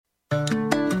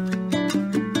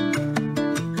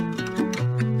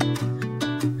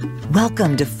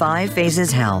Welcome to 5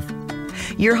 Phases Health.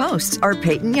 Your hosts are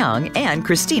Peyton Young and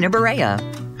Christina Barea.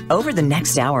 Over the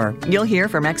next hour, you'll hear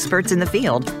from experts in the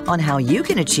field on how you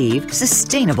can achieve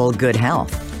sustainable good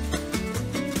health.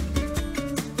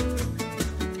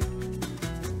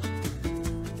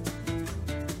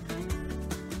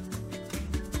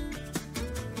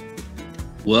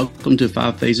 Welcome to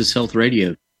 5 Phases Health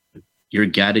Radio, your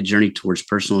guided journey towards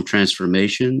personal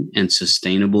transformation and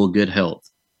sustainable good health.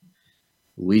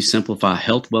 We simplify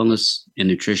health, wellness, and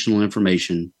nutritional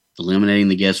information, eliminating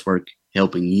the guesswork,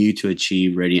 helping you to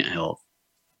achieve radiant health.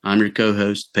 I'm your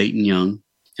co-host, Peyton Young,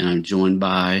 and I'm joined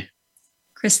by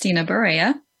Christina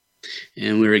Barea.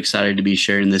 And we're excited to be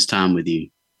sharing this time with you.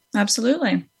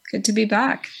 Absolutely. Good to be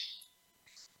back.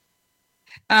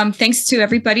 Thanks to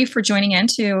everybody for joining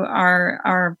into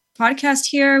our podcast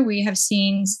here. We have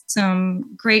seen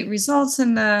some great results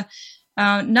in the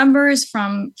numbers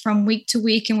from week to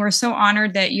week, and we're so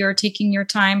honored that you're taking your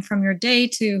time from your day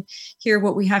to hear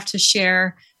what we have to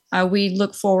share. We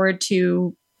look forward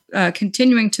to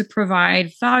continuing to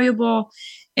provide valuable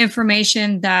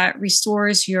information that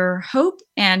restores your hope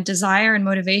and desire and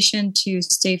motivation to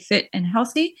stay fit and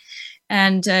healthy,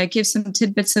 and give some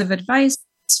tidbits of advice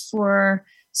for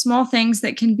small things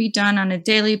that can be done on a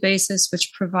daily basis,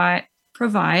 which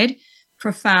provide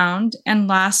profound and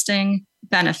lasting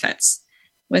benefits.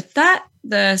 With that,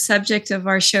 the subject of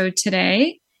our show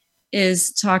today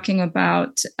is talking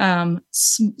about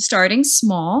starting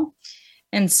small.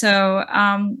 And so,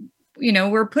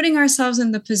 we're putting ourselves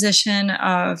in the position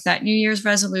of that New Year's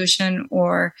resolution,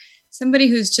 or somebody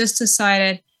who's just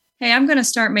decided, hey, I'm going to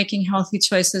start making healthy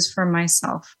choices for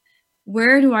myself.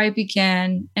 Where do I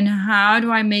begin, and how do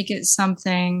I make it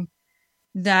something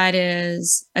that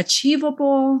is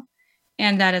achievable,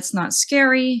 and that it's not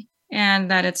scary,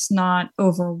 and that it's not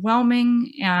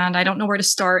overwhelming, and I don't know where to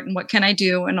start, and what can I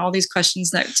do, and all these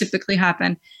questions that typically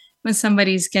happen when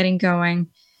somebody's getting going.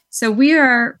 So we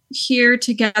are here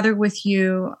together with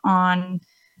you on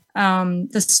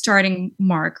the starting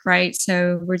mark, right?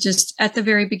 So we're just at the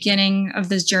very beginning of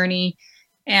this journey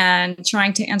and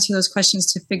trying to answer those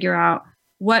questions to figure out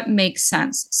what makes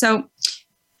sense. So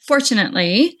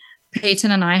fortunately,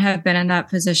 Peyton and I have been in that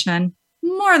position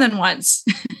more than once.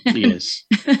 Yes,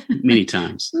 many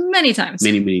times. Many times.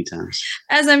 Many times.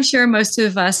 As I'm sure most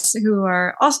of us who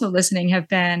are also listening have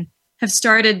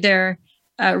started their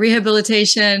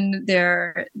rehabilitation,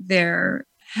 their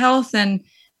health and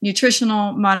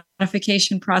nutritional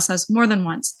modification process more than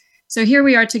once. So here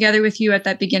we are together with you at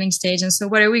that beginning stage. And so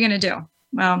what are we going to do?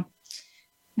 Well,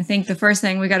 I think the first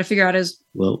thing we got to figure out is...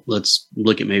 Well, let's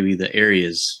look at maybe the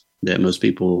areas that most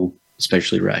people,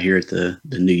 especially right here at the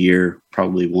new year,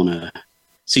 probably want to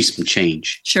see some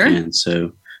change. Sure. And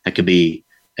so that could be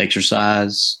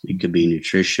exercise, it could be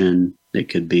nutrition, it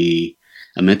could be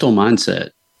a mental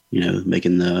mindset,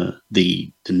 making the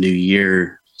new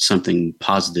year something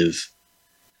positive,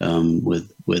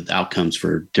 with outcomes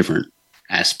for different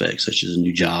aspects, such as a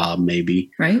new job,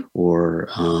 maybe, right? Or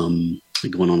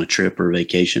going on a trip or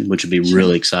vacation, which would be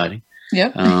really exciting.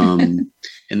 Yep.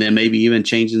 And then maybe even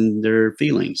changing their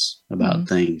feelings about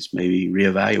things, maybe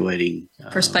reevaluating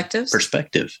perspective.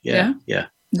 Yeah.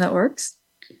 That works.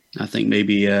 I think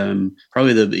maybe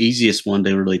probably the easiest one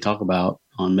to really talk about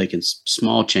on making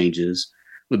small changes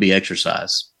would be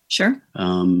exercise. Sure.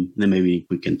 Then maybe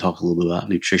we can talk a little bit about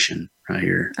nutrition right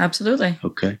here. Absolutely.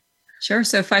 Okay. Sure.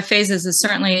 So 5 Phases is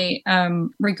certainly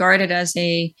regarded as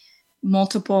a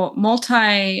multi-pronged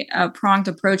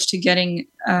approach to getting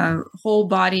whole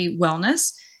body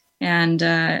wellness, and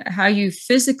how you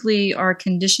physically are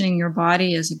conditioning your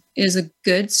body is a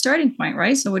good starting point,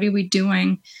 right? So what are we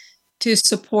doing to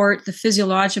support the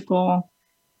physiological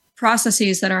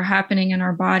processes that are happening in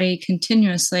our body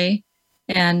continuously,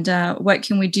 and what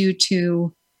can we do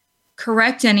to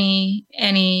correct any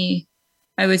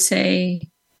I would say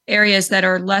areas that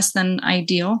are less than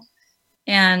ideal,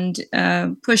 and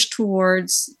push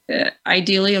towards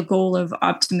ideally a goal of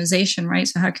optimization, right?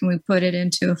 So how can we put it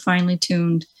into a finely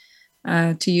tuned,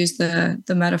 to use the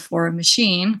metaphor of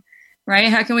machine, right?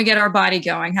 How can we get our body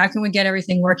going? How can we get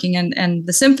everything working? And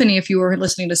the symphony, if you were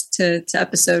listening to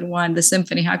episode 1, the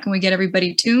symphony, how can we get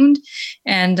everybody tuned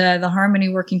and the harmony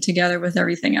working together with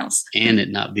everything else? And it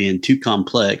not being too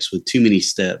complex with too many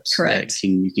steps. Correct.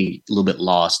 You can get a little bit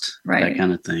lost, right? That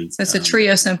kind of thing. So it's a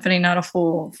trio symphony, not a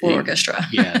full orchestra.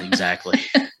 Yeah, exactly.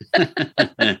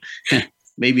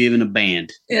 Maybe even a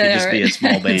band. It could just be a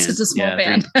small band. It's a small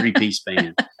band. Three-piece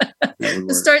band.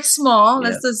 Start small.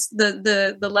 Yeah. That's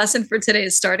the lesson for today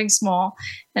is starting small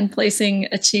and placing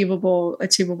achievable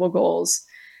goals.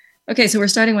 Okay, so we're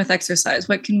starting with exercise.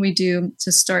 What can we do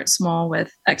to start small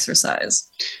with exercise?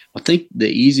 I think the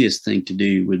easiest thing to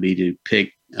do would be to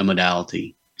pick a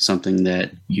modality, something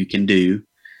that you can do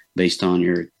based on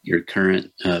your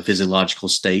current physiological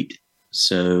state.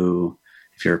 So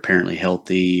if you're apparently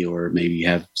healthy, or maybe you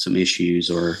have some issues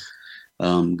or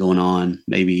going on,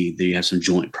 maybe you have some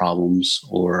joint problems,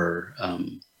 or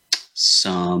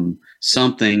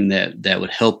something that would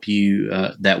help you,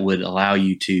 that would allow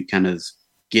you to kind of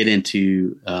get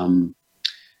into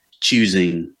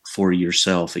choosing for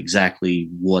yourself exactly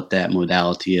what that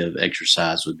modality of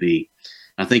exercise would be.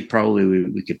 I think probably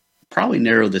we could probably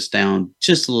narrow this down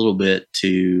just a little bit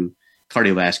to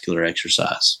cardiovascular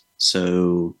exercise.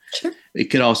 So Sure. It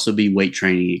could also be weight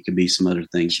training. It could be some other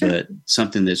things, sure, but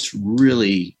something that's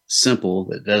really simple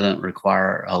that doesn't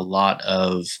require a lot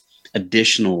of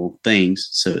additional things,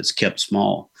 so it's kept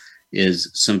small, is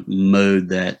some mode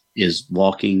that is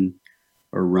walking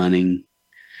or running,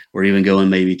 or even going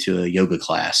maybe to a yoga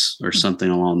class or something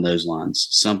along those lines,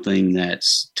 something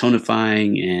that's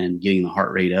tonifying and getting the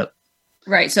heart rate up.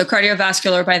 Right. So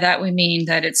cardiovascular, by that we mean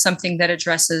that it's something that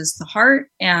addresses the heart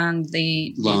and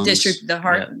the lungs,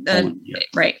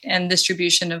 right, and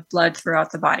distribution of blood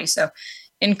throughout the body. So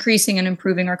increasing and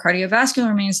improving our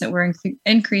cardiovascular means that we're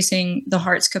increasing the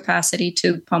heart's capacity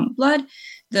to pump blood,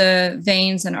 the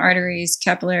veins and arteries,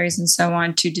 capillaries, and so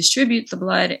on to distribute the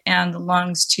blood, and the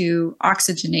lungs to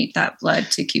oxygenate that blood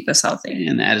to keep us healthy.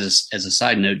 And as a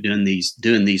side note, doing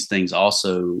these things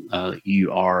also,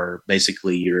 you're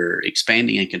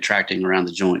expanding and contracting around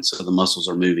the joints, so the muscles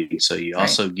are moving. So you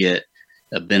also get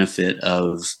a benefit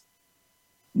of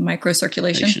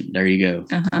microcirculation. There you go.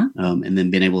 And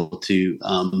then being able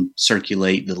to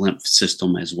circulate the lymph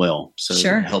system as well. So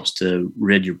it helps to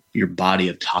rid your body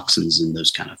of toxins and those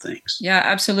kind of things. Yeah,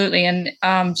 absolutely. And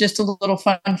just a little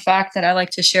fun fact that I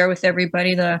like to share with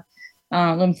everybody, the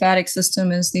lymphatic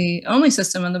system is the only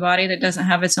system in the body that doesn't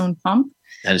have its own pump.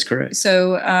 That is correct.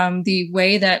 So the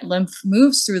way that lymph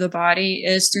moves through the body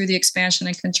is through the expansion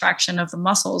and contraction of the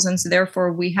muscles. And so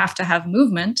therefore we have to have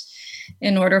movement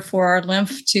in order for our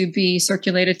lymph to be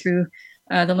circulated through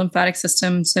the lymphatic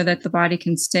system, so that the body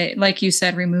can stay, like you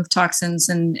said, remove toxins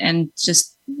and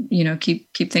just,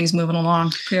 keep things moving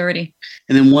along. Priority.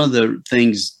 And then one of the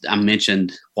things I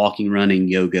mentioned, walking, running,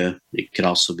 yoga, it could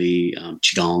also be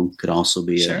qigong, could also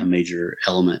be a major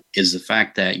element, is the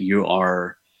fact that you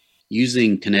are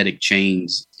using kinetic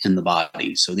chains in the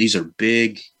body. So these are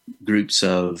big groups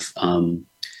of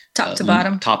top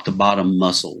to bottom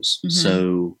muscles. Mm-hmm.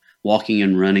 So walking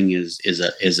and running is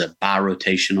a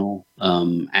birotational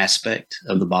aspect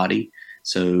of the body.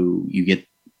 So you get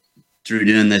through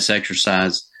doing this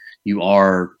exercise, you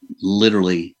are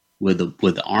literally with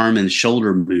the arm and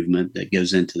shoulder movement that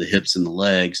goes into the hips and the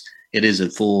legs. It is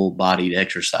a full bodied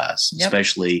exercise,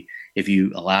 especially if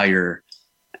you allow your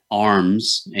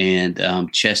arms and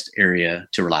chest area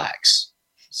to relax.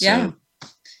 So,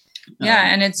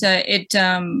 and it's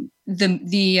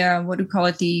what do we call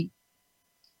it?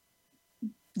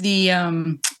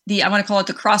 I want to call it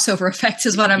the crossover effect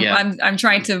is what I'm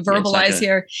trying to verbalize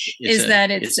here.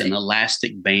 It's an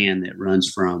elastic band that runs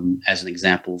from, as an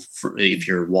example, if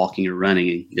you're walking or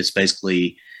running, it's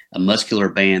basically a muscular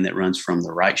band that runs from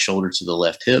the right shoulder to the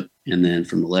left hip, and then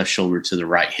from the left shoulder to the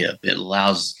right hip. It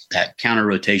allows that counter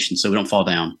rotation so we don't fall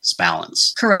down. It's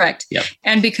balance. Correct. Yep.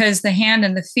 And because the hand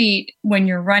and the feet, when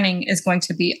you're running, is going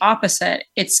to be opposite,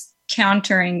 it's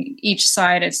countering each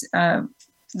side. It's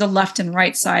the left and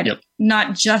right side,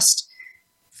 not just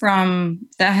from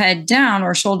the head down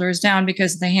or shoulders down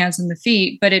because of the hands and the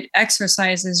feet, but it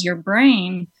exercises your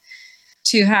brain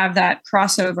to have that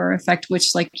crossover effect,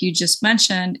 which, like you just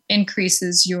mentioned,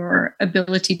 increases your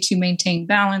ability to maintain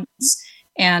balance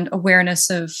and awareness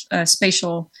of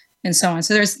spatial and so on.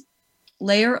 So there's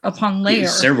layer upon layer.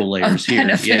 Several layers here.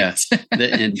 Benefits.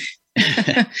 And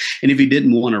if you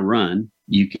didn't want to run,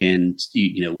 you can,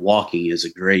 walking is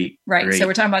a great. So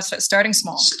we're talking about starting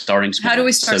small. How do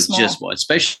we start small?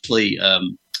 Especially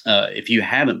if you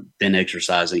haven't been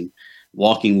exercising,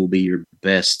 walking will be your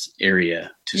best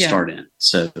area to start in.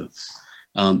 So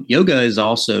yoga is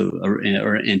also,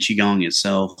 and qigong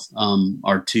itself,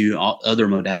 are two other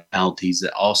modalities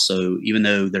that also, even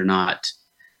though they're not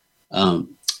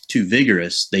too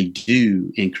vigorous, they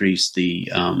do increase the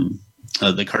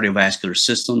cardiovascular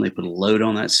system. They put a load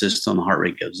on that system. The heart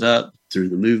rate goes up through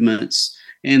the movements.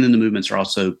 And then the movements are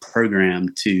also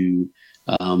programmed to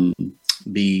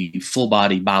be full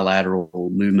body bilateral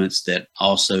movements that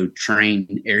also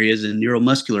train areas in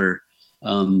neuromuscular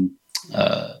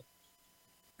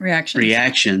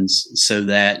reactions, so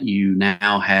that you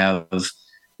now have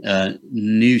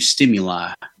new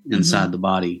stimuli inside the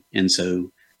body. And so,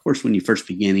 of course, when you first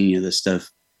begin any of this stuff,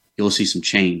 you'll see some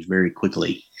change very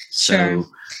quickly. Sure.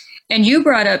 And you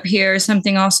brought up here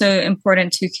something also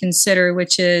important to consider,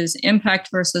 which is impact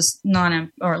versus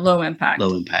low impact.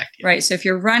 Low impact. Yeah. Right. So if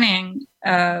you're running,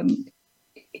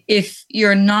 if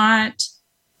you're not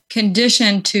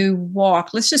conditioned to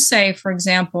walk, let's just say, for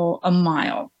example, a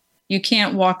mile, you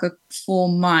can't walk a full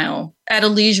mile at a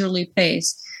leisurely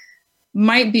pace,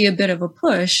 might be a bit of a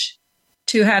push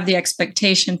to have the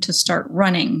expectation to start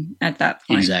running at that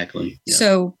point. Exactly. Yeah.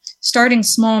 So starting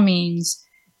small means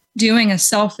doing a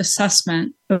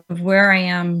self-assessment of where I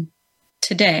am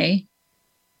today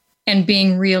and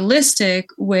being realistic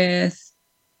with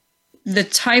the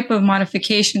type of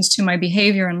modifications to my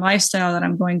behavior and lifestyle that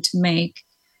I'm going to make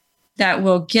that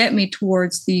will get me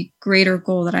towards the greater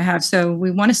goal that I have. So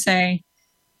we want to say,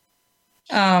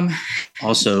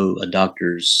 also a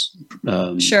doctor's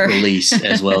release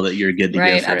as well, that you're good to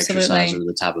right, go for absolutely. exercise or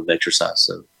the type of exercise.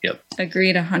 So, yep.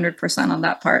 Agreed 100% on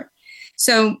that part.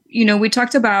 So, we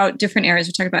talked about different areas.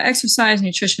 We talked about exercise,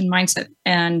 nutrition, mindset,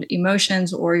 and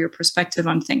emotions, or your perspective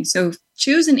on things. So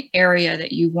choose an area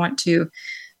that you want to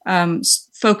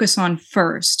focus on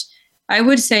first. I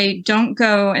would say, don't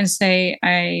go and say,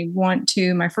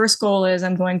 my first goal is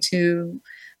I'm going to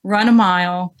run a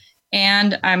mile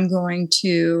and I'm going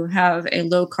to have a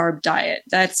low carb diet.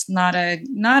 That's not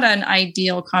an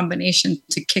ideal combination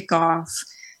to kick off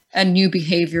a new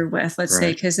behavior with, let's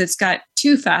say, because it's got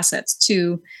two facets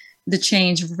to the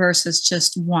change versus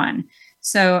just one.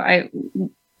 So I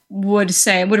would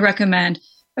recommend,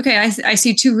 okay, I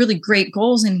see two really great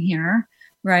goals in here,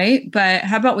 right? But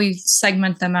how about we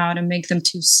segment them out and make them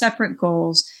two separate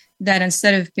goals that,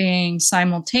 instead of being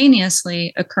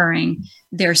simultaneously occurring,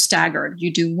 they're staggered.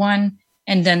 You do one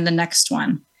and then the next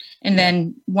one. And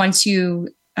then once you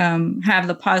have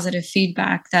the positive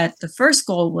feedback that the first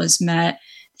goal was met,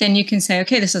 then you can say,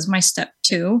 okay, this is my step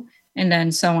 2, and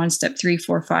then so on, step 3,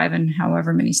 4, 5, and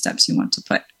however many steps you want to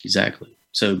put. Exactly.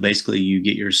 So basically you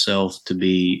get yourself to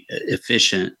be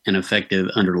efficient and effective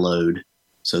under load.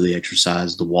 So the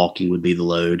exercise, the walking would be the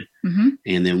load. Mm-hmm.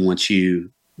 And then once you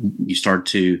start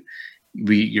to,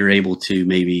 you're able to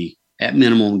maybe at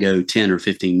minimum go 10 or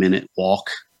 15 minute walk,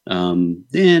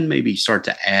 then maybe start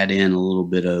to add in a little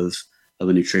bit of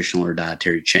a nutritional or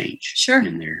dietary change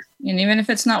in there. And even if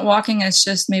it's not walking, it's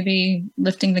just maybe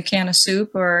lifting the can of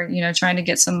soup or, trying to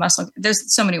get some muscle.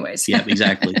 There's so many ways. Yeah,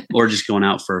 exactly. Or just going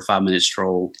out for a 5-minute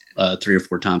stroll 3 or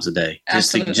 4 times a day,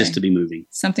 just to be moving.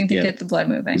 Something to get the blood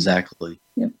moving. Exactly.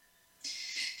 Yep.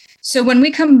 So when we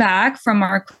come back from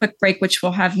our quick break, which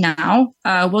we'll have now,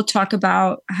 we'll talk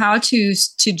about how to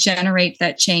generate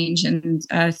that change, and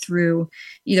through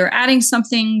either adding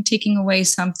something, taking away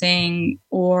something,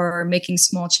 or making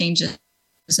small changes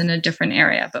in a different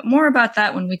area. But more about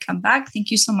that when we come back.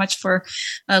 Thank you so much for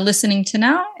listening to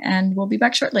now, and we'll be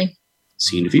back shortly.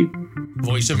 See you in a few.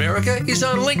 Voice America is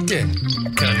on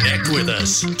LinkedIn. Connect with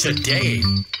us today.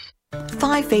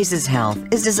 5 Phases Health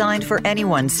is designed for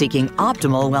anyone seeking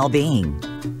optimal well-being.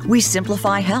 We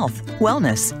simplify health,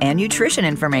 wellness, and nutrition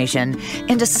information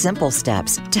into simple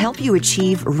steps to help you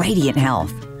achieve radiant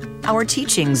health. Our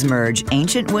teachings merge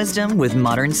ancient wisdom with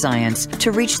modern science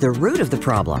to reach the root of the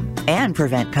problem and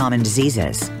prevent common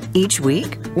diseases. Each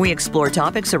week, we explore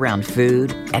topics around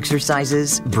food,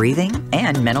 exercises, breathing,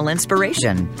 and mental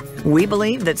inspiration. We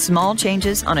believe that small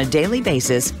changes on a daily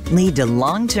basis lead to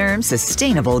long-term,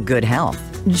 sustainable good health.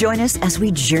 Join us as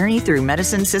we journey through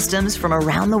medicine systems from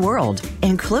around the world,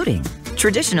 including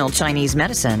traditional Chinese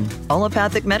medicine,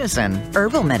 allopathic medicine,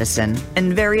 herbal medicine,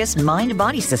 and various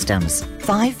mind-body systems.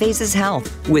 5 Phases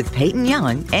Health with Peyton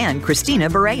Young and Christina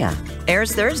Barea.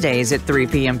 Airs Thursdays at 3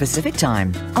 p.m. Pacific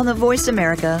Time on the Voice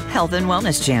America Health and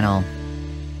Wellness Channel.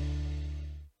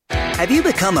 Have you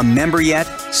become a member yet?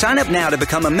 Sign up now to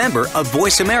become a member of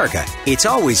Voice America. It's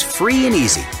always free and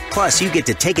easy. Plus, you get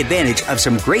to take advantage of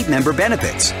some great member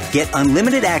benefits. Get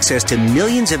unlimited access to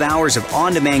millions of hours of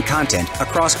on-demand content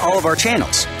across all of our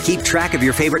channels. Keep track of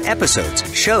your favorite episodes,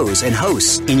 shows, and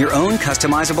hosts in your own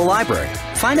customizable library.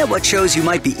 Find out what shows you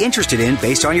might be interested in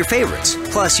based on your favorites.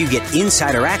 Plus, you get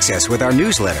insider access with our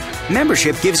newsletter.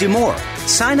 Membership gives you more.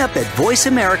 Sign up at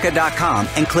voiceamerica.com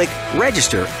and click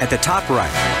register at the top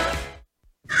right.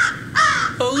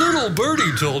 A little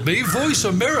birdie told me Voice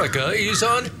America is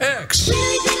on X.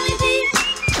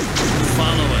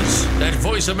 Follow us at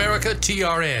Voice America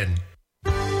TRN.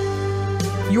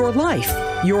 Your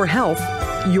life, your health,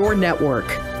 your network.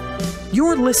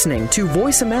 You're listening to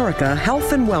Voice America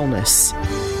Health and Wellness.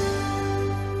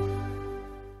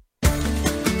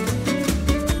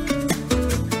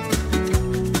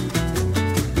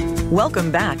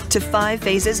 Welcome back to 5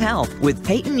 Phases Health with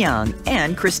Peyton Young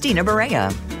and Christina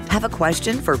Barea. Have a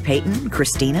question for Peyton,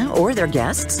 Christina, or their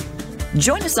guests?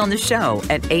 Join us on the show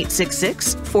at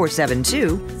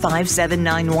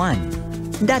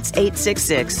 866-472-5791. That's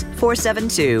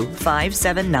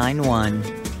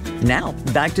 866-472-5791. Now,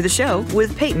 back to the show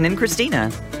with Peyton and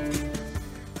Christina.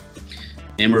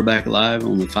 And we're back live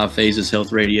on the 5 Phases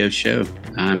Health Radio Show.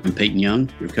 I'm Peyton Young,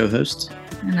 your co-host.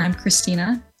 And I'm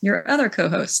Christina, your other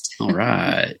co-host. All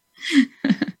right.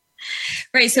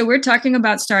 Right. So we're talking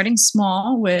about starting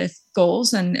small with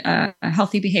goals and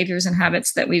healthy behaviors and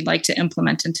habits that we'd like to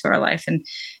implement into our life. And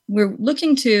we're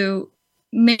looking to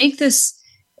make this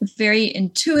very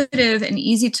intuitive and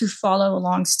easy to follow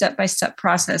along step-by-step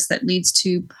process that leads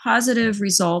to positive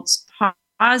results,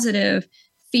 positive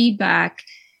feedback,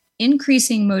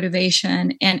 increasing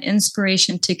motivation and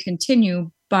inspiration to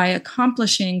continue by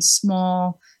accomplishing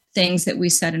small things that we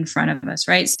set in front of us,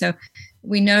 right? So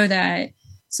we know that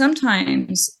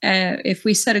sometimes if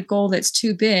we set a goal that's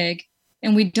too big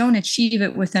and we don't achieve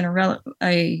it within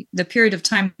the period of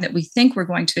time that we think we're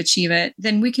going to achieve it,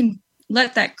 then we can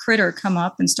let that critter come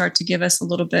up and start to give us a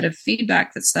little bit of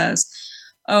feedback that says,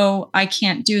 oh, I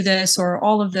can't do this, or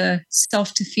all of the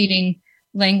self-defeating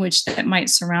language that might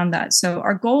surround that. So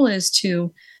our goal is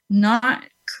to not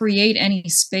create any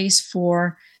space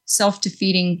for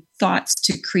self-defeating thoughts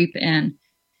to creep in,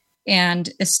 and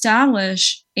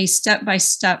establish a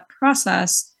step-by-step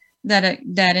process that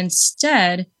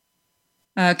instead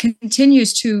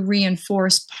continues to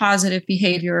reinforce positive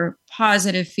behavior,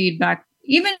 positive feedback,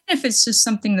 even if it's just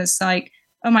something that's like,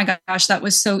 oh my gosh, that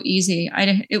was so easy.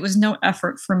 It was no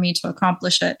effort for me to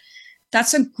accomplish it.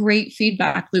 That's a great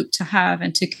feedback loop to have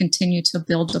and to continue to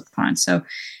build upon. So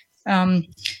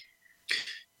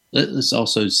let's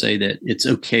also say that it's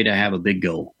okay to have a big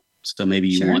goal. So maybe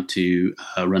you want to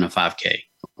run a 5K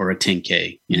or a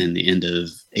 10K in the end of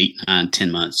 8, 9,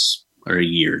 10 months or a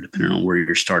year, depending on where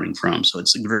you're starting from. So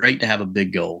it's great to have a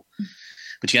big goal,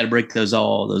 but you got to break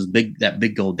that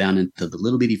big goal down into the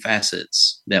little bitty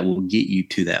facets that will get you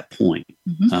to that point.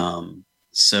 Mm-hmm.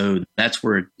 So that's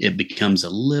where it becomes a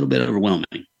little bit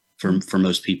overwhelming for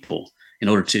most people in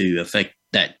order to affect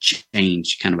that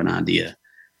change kind of an idea.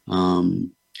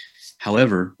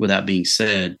 However, with that being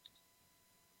said,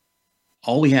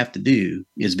 all we have to do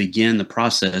is begin the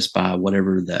process by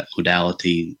whatever that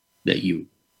modality that you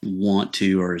want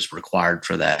to or is required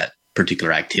for that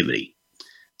particular activity.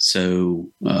 So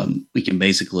we can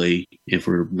basically, if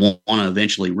we want to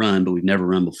eventually run, but we've never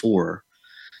run before,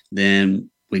 then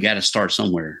we got to start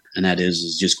somewhere. And that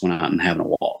is just going out and having a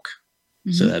walk.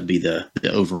 Mm-hmm. So that'd be the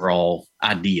overall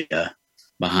idea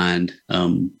behind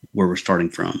where we're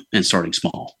starting from and starting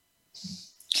small.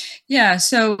 Yeah.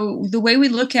 So the way we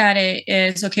look at it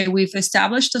is, okay, we've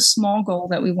established a small goal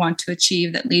that we want to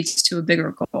achieve that leads to a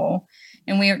bigger goal.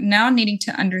 And we are now needing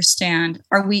to understand,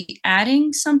 are we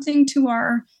adding something to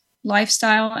our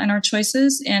lifestyle and our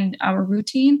choices and our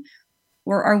routine?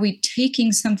 Or are we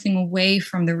taking something away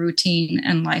from the routine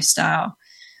and lifestyle?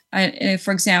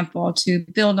 For example, to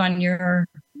build on your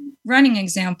running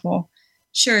example,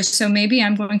 sure. So maybe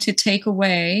I'm going to take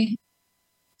away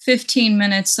 15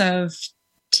 minutes of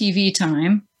TV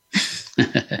time.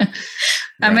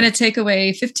 I'm going to take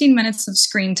away 15 minutes of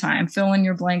screen time, fill in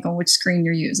your blank on which screen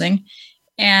you're using.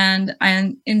 And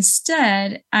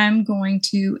instead, I'm going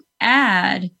to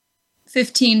add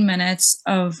 15 minutes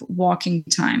of walking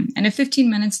time. And if 15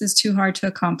 minutes is too hard to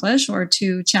accomplish or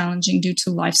too challenging due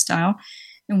to lifestyle,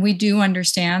 and we do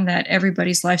understand that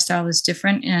everybody's lifestyle is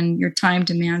different and your time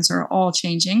demands are all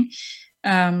changing,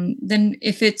 then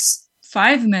if it's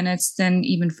 5 minutes, then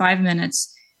even 5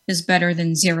 minutes is better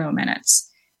than 0 minutes.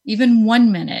 Even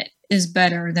 1 minute is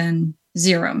better than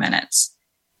 0 minutes.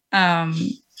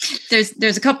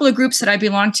 There's a couple of groups that I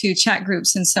belong to, chat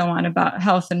groups and so on, about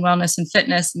health and wellness and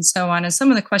fitness and so on. And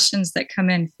some of the questions that come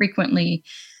in frequently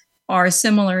are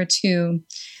similar to,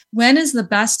 when is the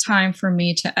best time for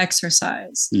me to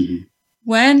exercise? Mm-hmm.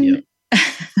 When,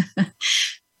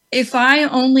 if I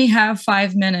only have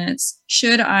 5 minutes,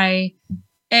 should I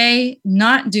A,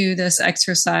 not do this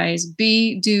exercise,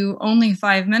 B, do only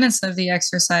 5 minutes of the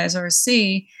exercise, or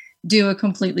C, do a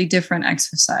completely different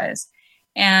exercise?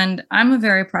 And I'm a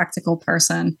very practical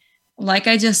person. Like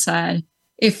I just said,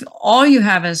 if all you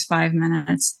have is 5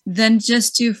 minutes, then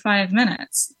just do 5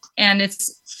 minutes. And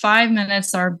it's 5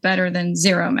 minutes are better than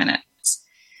 0 minutes.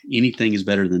 Anything is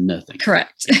better than nothing.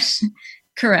 Correct. Yes.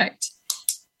 Correct.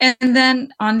 And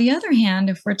then on the other hand,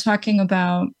 if we're talking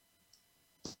about,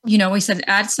 we said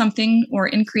add something or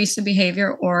increase a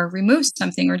behavior or remove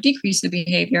something or decrease a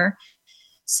behavior.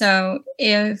 So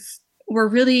if we're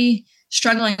really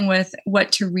struggling with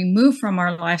what to remove from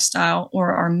our lifestyle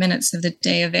or our minutes of the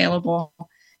day available,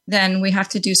 then we have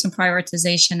to do some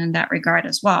prioritization in that regard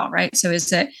as well, right? So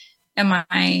let's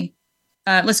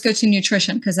go to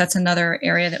nutrition, because that's another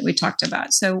area that we talked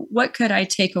about. So what could I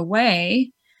take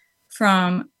away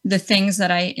from the things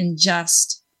that I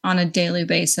ingest on a daily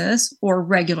basis or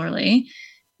regularly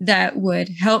that would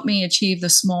help me achieve the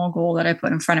small goal that I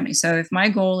put in front of me? So if my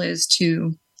goal is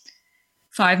to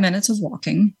 5 minutes of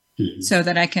walking, so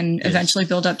that I can eventually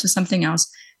build up to something else,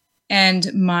 and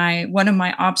one of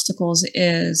my obstacles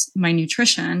is my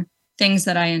nutrition, things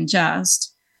that I ingest.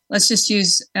 Let's just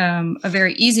use a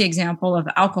very easy example of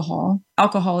alcohol.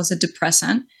 Alcohol is a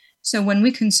depressant. So when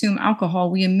we consume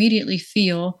alcohol, we immediately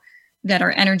feel that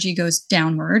our energy goes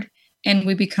downward and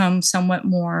we become somewhat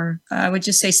more, I would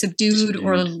just say subdued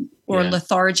or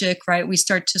lethargic, right? We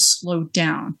start to slow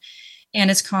down. And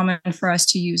it's common for us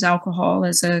to use alcohol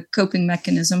as a coping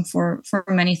mechanism for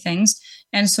many things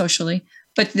and socially.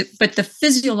 But the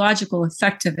physiological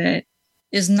effect of it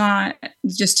is not,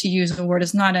 just to use the word,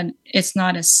 it's not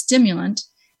a stimulant.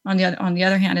 On the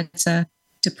other hand, it's a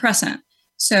depressant.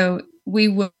 So we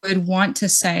would want to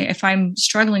say, if I'm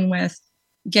struggling with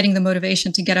getting the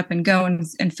motivation to get up and go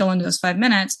and fill in those 5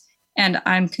 minutes, and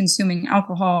I'm consuming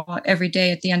alcohol every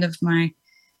day at the end of my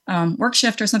work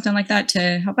shift or something like that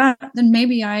to help out, then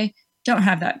maybe I don't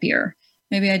have that beer.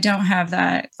 Maybe I don't have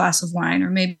that glass of wine, or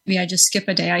maybe I just skip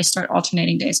a day. I start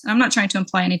alternating days. And I'm not trying to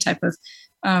imply any type of,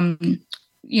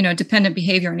 dependent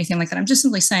behavior or anything like that. I'm just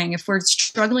simply saying, if we're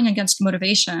struggling against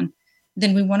motivation,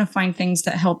 then we want to find things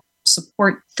that help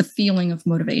support the feeling of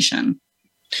motivation.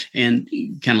 And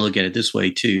kind of look at it this way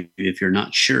too. If you're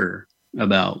not sure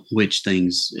about which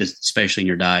things, especially in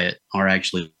your diet, are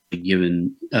actually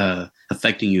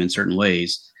affecting you in certain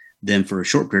ways, then for a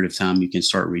short period of time, you can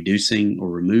start reducing or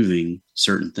removing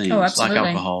certain things like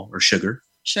alcohol or sugar.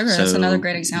 That's another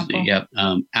great example. Yep.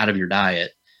 Out of your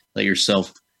diet, let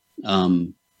yourself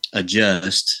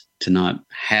adjust to not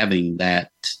having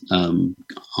that on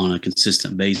a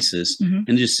consistent basis,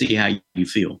 and just see how you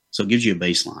feel. So it gives you a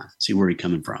baseline, see where you're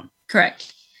coming from.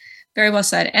 Correct. Very well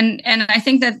said. And I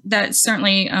think that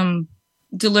certainly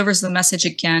delivers the message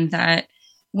again that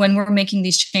when we're making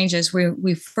these changes,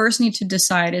 we first need to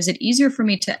decide, is it easier for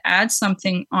me to add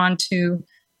something onto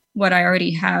what I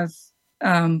already have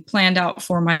planned out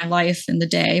for my life in the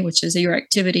day, which is your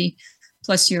activity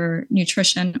plus your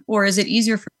nutrition, or is it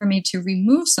easier for me to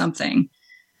remove something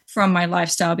from my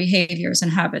lifestyle behaviors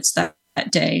and habits that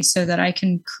day so that I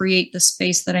can create the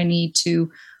space that I need to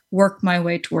work my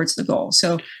way towards the goal?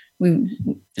 So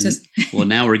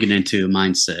now we're getting into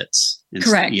mindsets.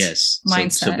 Correct. Yes.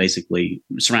 Mindset. So basically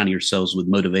surrounding yourselves with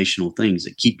motivational things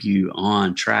that keep you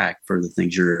on track for the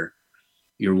things you're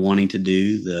wanting to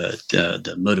do,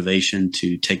 the motivation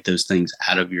to take those things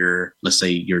out of your, let's say,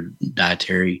 your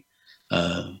dietary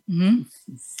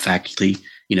faculty,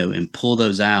 and pull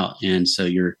those out. And so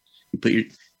you put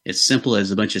it's simple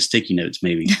as a bunch of sticky notes,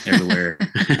 maybe everywhere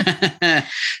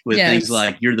with things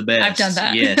like, you're the best. I've done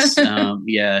that. Yes.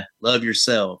 Love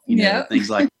yourself, things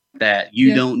like that.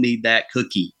 You don't need that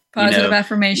cookie. Positive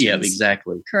affirmations. Yeah,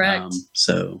 exactly. Correct.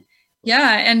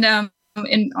 And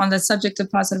on the subject of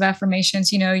positive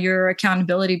affirmations, your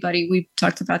accountability buddy, we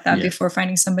talked about that before,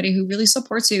 finding somebody who really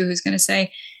supports you, who's going to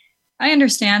say, I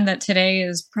understand that today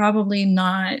is probably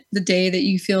not the day that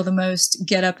you feel the most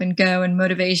get up and go and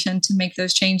motivation to make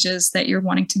those changes that you're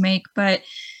wanting to make, but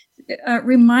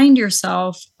remind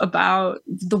yourself about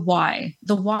the why.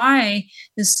 The why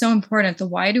is so important. The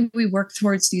why do we work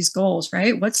towards these goals,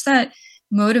 right? What's that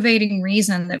motivating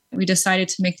reason that we decided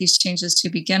to make these changes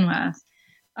to begin with?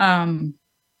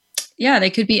 They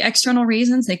could be external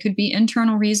reasons. They could be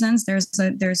internal reasons. There's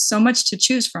so much to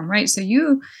choose from, right? So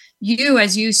you,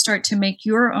 as you start to make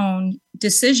your own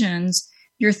decisions,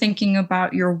 you're thinking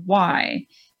about your why.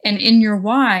 And in your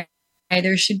why,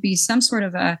 there should be some sort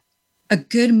of a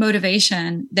good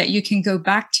motivation that you can go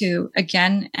back to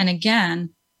again and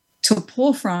again to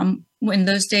pull from when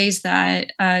those days that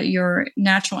your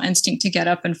natural instinct to get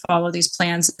up and follow these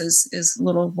plans is a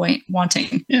little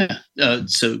wanting. Yeah.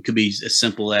 So it could be as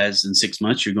simple as in 6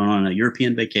 months, you're going on a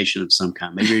European vacation of some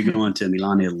kind. Maybe you're going to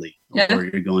Milan, Italy, or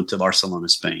you're going to Barcelona,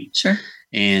 Spain. Sure.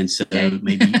 And so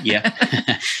maybe,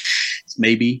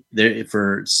 maybe there,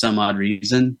 for some odd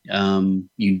reason,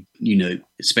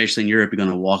 especially in Europe, you're going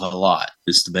to walk a lot.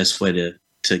 It's the best way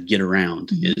to get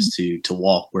around is to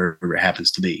walk wherever it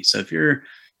happens to be. So if you're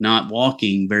not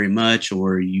walking very much,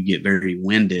 or you get very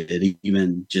winded,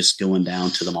 even just going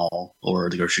down to the mall or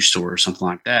the grocery store or something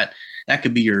like that, that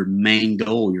could be your main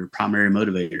goal, your primary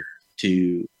motivator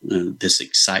to this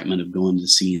excitement of going to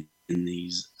see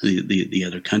the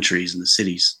other countries and the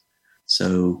cities.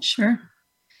 So sure,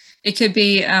 it could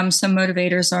be some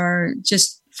motivators are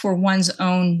just for one's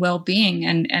own well-being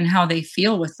and how they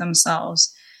feel with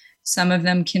themselves. Some of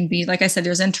them can be, like I said,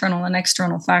 there's internal and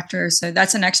external factors. So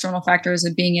that's an external factor, is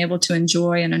of being able to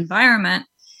enjoy an environment.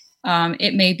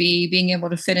 It may be being able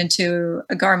to fit into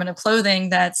a garment of clothing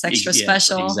that's extra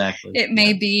special. Exactly. It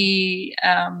may be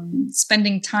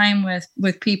spending time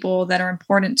with people that are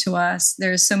important to us.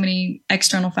 There's so many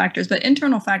external factors, but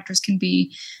internal factors can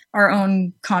be our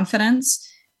own confidence,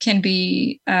 can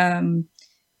be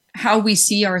how we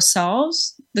see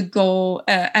ourselves, the goal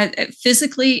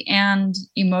physically and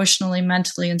emotionally,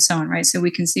 mentally, and so on, right? So we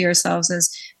can see ourselves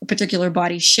as a particular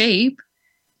body shape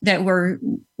that we're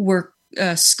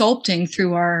sculpting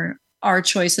through our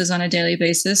choices on a daily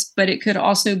basis, but it could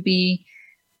also be,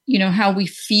 how we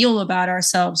feel about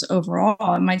ourselves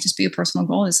overall. It might just be a personal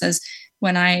goal that says,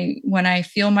 when I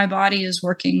feel my body is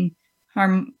working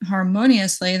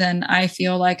harmoniously, then I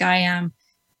feel like I am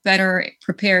better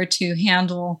prepared to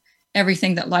handle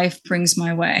everything that life brings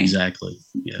my way. Exactly.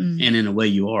 Yeah. And in a way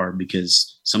you are,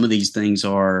 because some of these things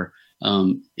are,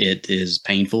 it is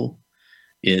painful.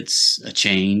 It's a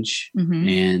change. Mm-hmm.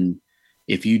 And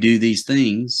if you do these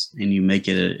things and you make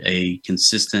it a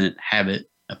consistent habit,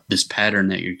 this pattern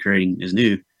that you're creating is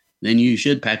new, then you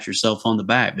should pat yourself on the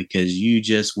back, because you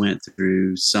just went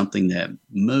through something that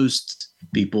most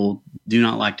people do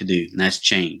not like to do, and that's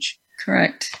change.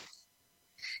 Correct.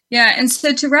 Yeah. And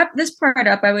so to wrap this part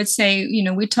up, I would say,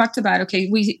 we talked about, okay,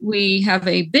 we have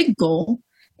a big goal,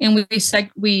 and we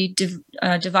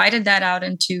divided that out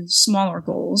into smaller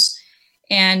goals,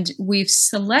 and we've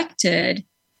selected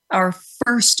our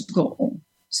first goal.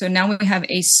 So now we have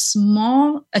a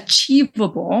small,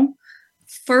 achievable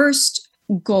first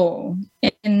goal.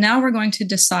 And now we're going to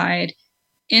decide,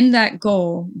 in that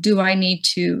goal, do I need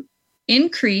to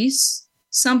increase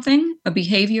something, a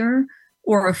behavior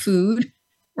or a food,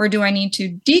 or do I need to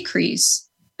decrease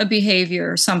a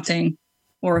behavior, something,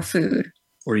 or a food?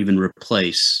 Or even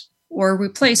replace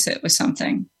it with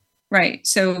something. Right.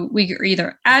 So we are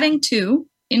either adding to,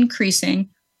 increasing,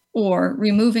 or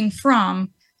removing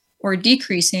from, or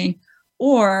decreasing,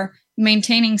 or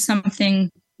maintaining something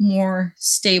more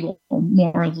stable,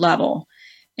 more level.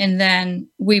 And then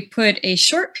we put a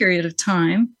short period of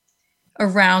time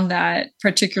around that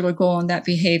particular goal and that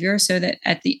behavior, so that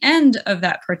at the end of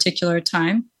that particular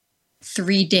time,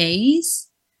 3 days,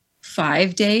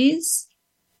 5 days,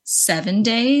 7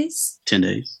 days, 10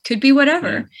 days, could be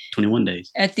whatever, 21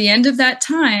 days. At the end of that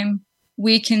time,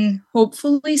 we can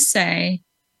hopefully say,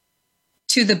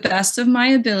 to the best of my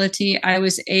ability, I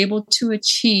was able to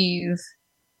achieve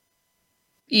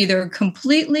either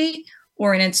completely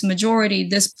or in its majority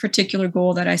this particular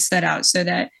goal that I set out, so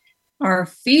that our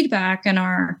feedback and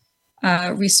our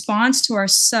response to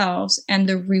ourselves and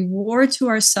the reward to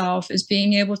ourselves is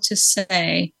being able to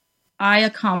say, I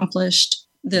accomplished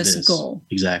this goal.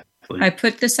 Exactly. I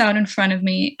put this out in front of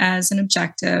me as an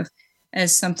objective,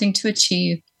 as something to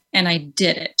achieve, and I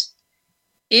did it.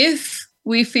 If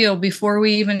we feel before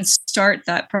we even start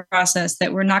that process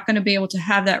that we're not going to be able to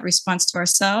have that response to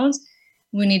ourselves,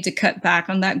 we need to cut back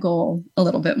on that goal a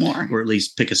little bit more. Or at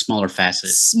least pick a smaller facet.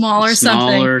 Smaller something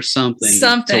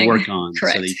to work on.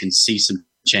 Correct. So that you can see some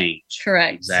change.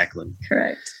 Correct. Exactly.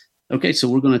 Correct. Okay, so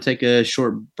we're going to take a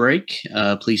short break.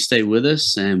 Please stay with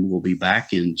us, and we'll be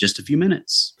back in just a few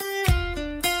minutes.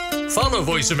 Follow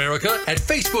Voice America at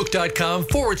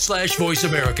facebook.com/Voice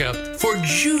America for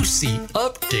juicy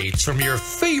updates from your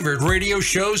favorite radio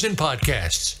shows and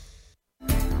podcasts.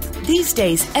 These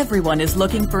days, everyone is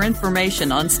looking for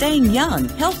information on staying young,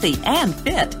 healthy, and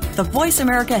fit. The Voice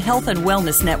America Health and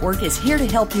Wellness Network is here to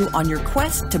help you on your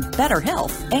quest to better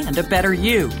health and a better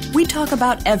you. We talk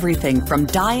about everything from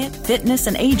diet, fitness,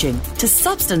 and aging to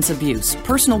substance abuse,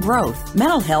 personal growth,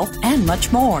 mental health, and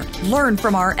much more. Learn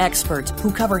from our experts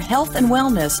who cover health and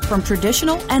wellness from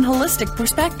traditional and holistic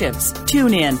perspectives.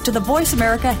 Tune in to the Voice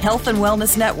America Health and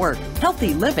Wellness Network.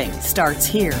 Healthy living starts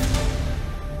here.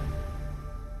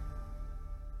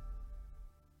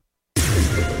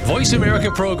 Voice America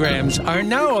programs are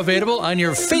now available on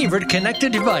your favorite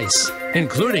connected device,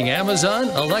 including Amazon,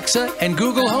 Alexa, and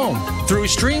Google Home. Through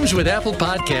streams with Apple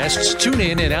Podcasts,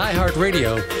 TuneIn, and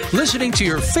iHeartRadio, listening to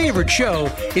your favorite show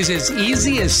is as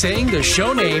easy as saying the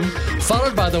show name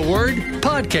followed by the word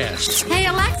podcast. Hey,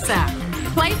 Alexa,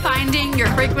 play Finding Your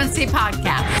Frequency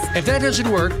podcast. If that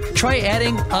doesn't work, try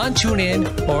adding on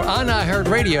TuneIn or on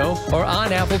iHeartRadio or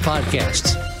on Apple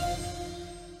Podcasts.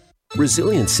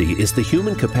 Resiliency is the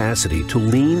human capacity to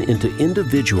lean into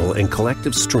individual and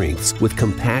collective strengths with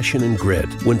compassion and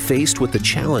grit when faced with the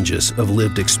challenges of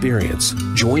lived experience.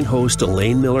 Join host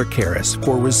Elaine Miller-Karras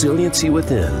for Resiliency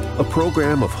Within, a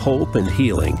program of hope and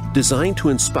healing designed to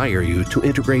inspire you to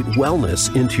integrate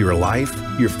wellness into your life,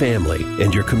 your family,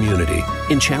 and your community.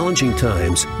 In challenging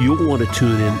times, you'll want to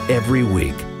tune in every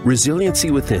week.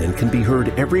 Resiliency Within can be heard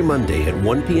every Monday at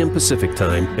 1 p.m. Pacific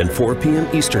Time and 4 p.m.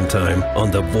 Eastern Time on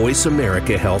the Voice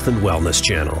America Health and Wellness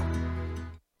channel.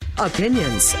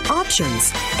 Opinions,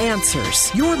 options, answers.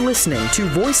 You're listening to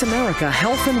Voice America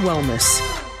Health and Wellness.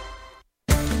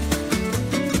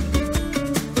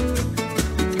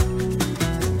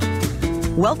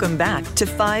 Welcome back to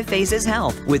 5 Phases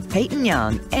Health with Peyton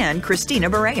Young and Christina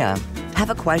Barea. Have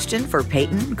a question for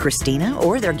Peyton, Christina,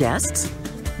 or their guests?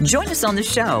 Join us on the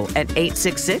show at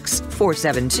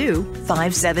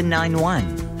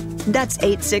 866-472-5791. That's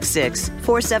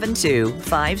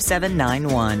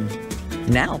 866-472-5791.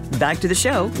 Now, back to the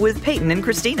show with Peyton and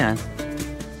Christina.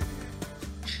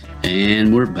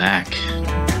 And we're back.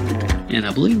 And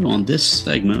I believe on this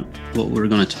segment, what we're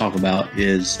going to talk about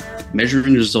is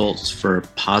measuring results for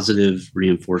positive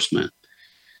reinforcement.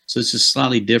 So this is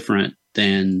slightly different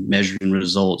than measuring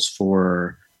results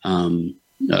for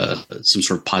some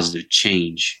sort of positive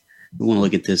change. We want to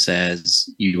look at this as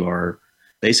you are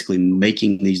basically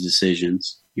making these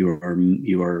decisions. You are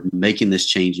making this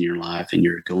change in your life, and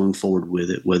you're going forward with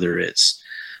it, whether it's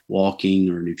walking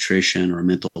or nutrition or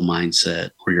mental mindset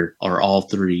or all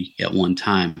three at one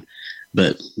time.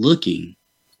 But looking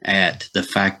at the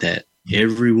fact that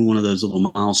every one of those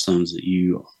little milestones that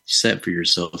you set for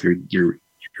yourself, you're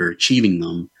achieving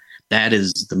them. That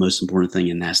is the most important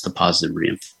thing, and that's the positive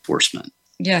reinforcement.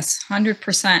 Yes,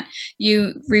 100%.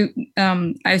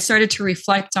 I started to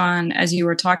reflect on, as you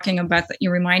were talking about that,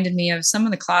 you reminded me of some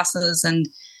of the classes and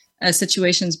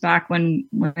situations back when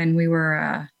we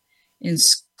were in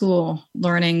school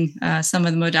learning some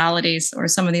of the modalities, or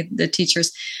some of the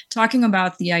teachers talking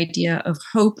about the idea of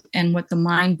hope and what the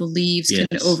mind believes can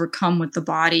overcome what the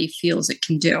body feels it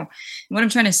can do. And what I'm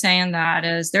trying to say in that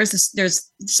is there's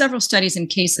several studies and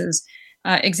cases,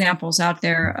 examples out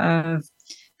there of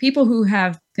people who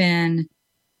have been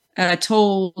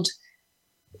told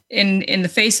in the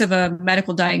face of a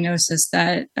medical diagnosis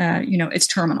that, it's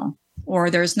terminal,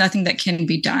 or there's nothing that can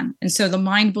be done. And so the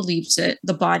mind believes it,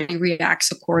 the body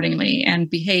reacts accordingly and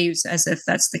behaves as if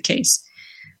that's the case.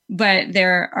 But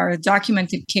there are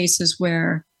documented cases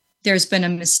where there's been a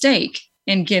mistake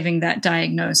in giving that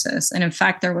diagnosis. And in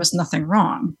fact, there was nothing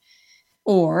wrong.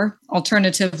 Or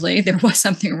alternatively, there was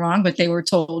something wrong, but they were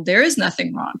told there is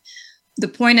nothing wrong. The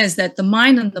point is that the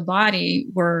mind and the body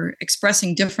were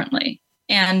expressing differently,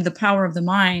 and the power of the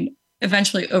mind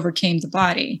eventually overcame the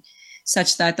body,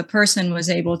 such that the person was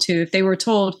able to, if they were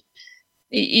told,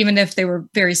 even if they were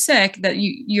very sick, that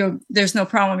there's no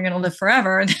problem, you're going to live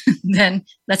forever, then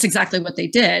that's exactly what they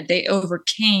did. They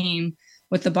overcame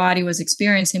what the body was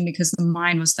experiencing because the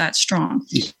mind was that strong.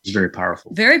 It's very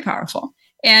powerful. Very powerful.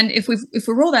 And if we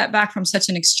roll that back from such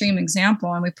an extreme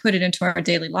example and we put it into our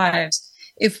daily lives,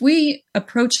 if we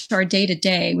approach our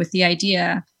day-to-day with the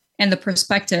idea and the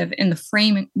perspective and the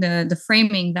framing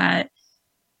that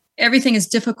everything is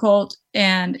difficult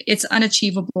and it's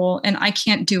unachievable and I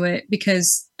can't do it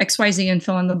because XYZ and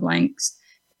fill in the blanks,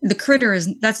 the critter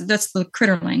that's the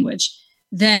critter language,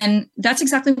 then that's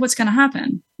exactly what's going to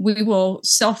happen. We will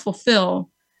self-fulfill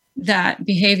that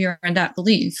behavior and that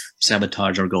belief.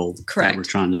 Sabotage our goal. Correct. That we're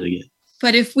trying to get.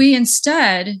 But if we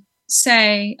instead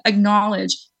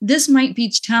acknowledge, this might be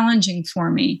challenging for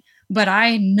me, but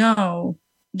I know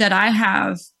that I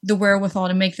have the wherewithal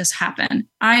to make this happen.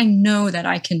 I know that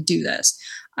I can do this.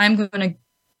 I'm going to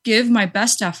give my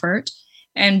best effort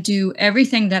and do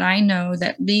everything that I know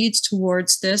that leads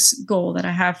towards this goal that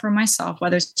I have for myself,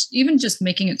 whether it's even just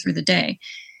making it through the day,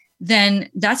 then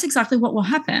that's exactly what will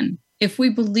happen. If we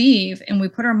believe and we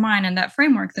put our mind in that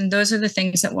framework, then those are the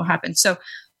things that will happen. So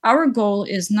our goal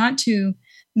is not to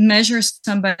measure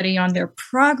somebody on their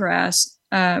progress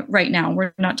right now.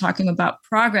 We're not talking about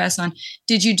progress on,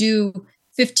 did you do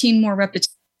 15 more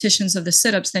repetitions of the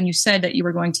sit-ups than you said that you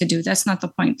were going to do? That's not the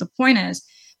point. The point is,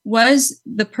 was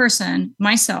the person,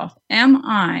 myself, am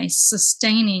I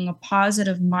sustaining a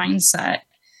positive mindset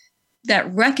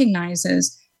that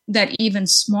recognizes that even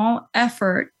small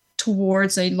effort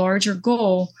towards a larger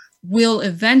goal will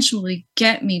eventually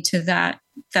get me to that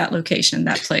location,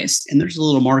 that place? And there's a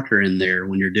little marker in there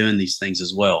when you're doing these things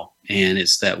as well. And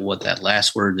it's that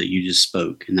last word that you just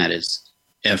spoke, and that is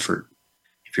effort.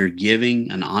 If you're giving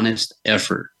an honest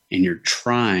effort and you're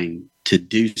trying to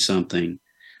do something,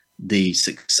 the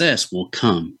success will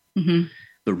come. Mm-hmm.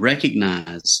 But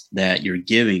recognize that you're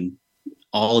giving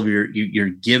all of you're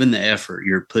giving the effort.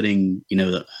 You're putting,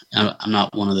 I'm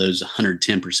not one of those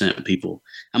 110% people.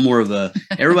 I'm more of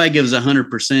everybody gives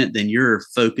 100%, then you're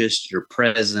focused, you're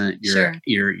present,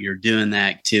 you're doing the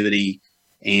activity,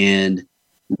 and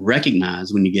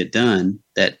recognize when you get done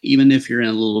that even if you're in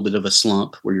a little bit of a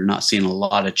slump where you're not seeing a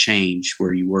lot of change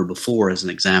where you were before, as an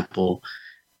example,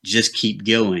 just keep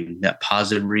going. That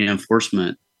positive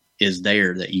reinforcement is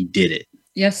there that you did it.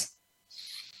 Yes.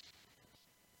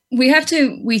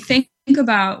 We think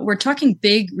about, we're talking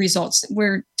big results.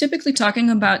 We're typically talking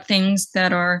about things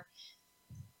that are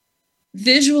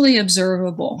visually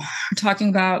observable. We're talking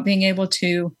about being able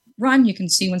to run. You can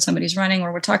see when somebody's running,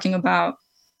 or we're talking about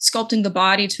sculpting the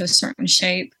body to a certain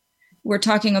shape. We're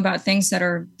talking about things that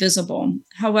are visible.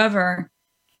 However,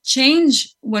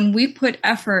 change, when we put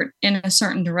effort in a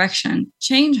certain direction,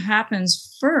 change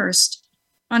happens first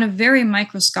on a very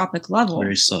microscopic level.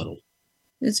 Very subtle.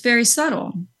 It's very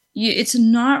subtle. It's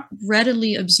not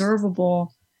readily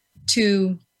observable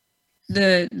to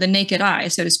the naked eye,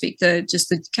 so to speak, just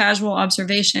the casual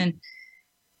observation.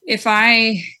 If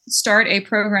I start a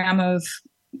program of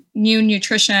new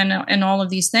nutrition and all of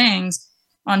these things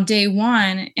on day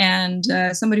one, and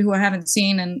somebody who I haven't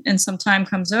seen in some time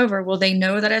comes over, will they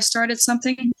know that I've started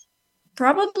something?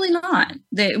 Probably not.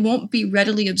 It won't be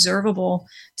readily observable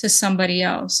to somebody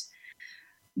else.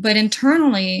 But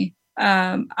internally,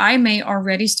 I may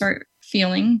already start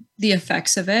feeling the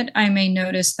effects of it. I may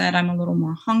notice that I'm a little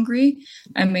more hungry.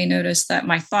 I may notice that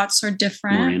my thoughts are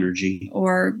different. More energy.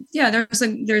 Or,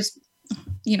 there's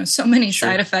so many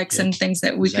side effects and things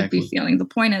that we could be feeling. The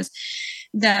point is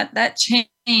that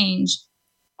change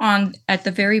at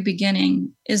the very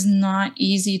beginning is not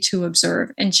easy to observe,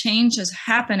 and change is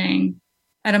happening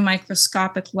at a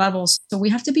microscopic level. So we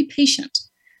have to be patient.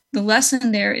 The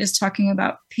lesson there is talking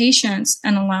about patience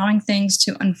and allowing things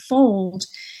to unfold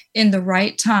in the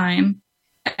right time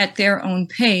at their own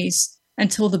pace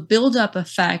until the buildup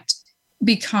effect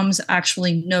becomes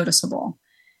actually noticeable.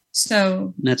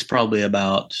 So that's probably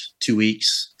about 2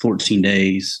 weeks, 14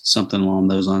 days, something along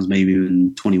those lines, maybe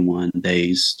even 21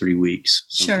 days, 3 weeks.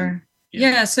 Something. Sure.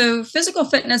 Yeah. So physical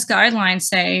fitness guidelines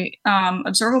say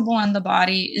observable in the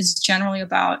body is generally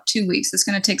about 2 weeks. It's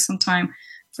going to take some time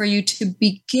for you to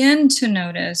begin to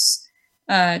notice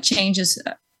changes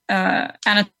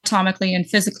anatomically and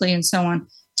physically and so on,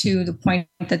 to the point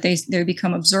that they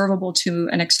become observable to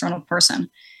an external person.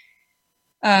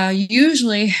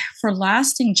 Usually for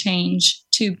lasting change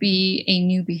to be a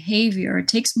new behavior, it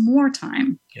takes more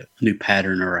time. Yep. A new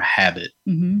pattern or a habit.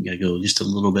 Mm-hmm. You got to go just a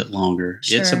little bit longer.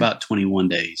 Sure. It's about 21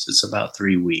 days. It's about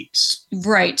 3 weeks.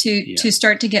 Right. To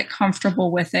start to get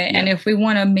comfortable with it. Yeah. And if we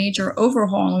want a major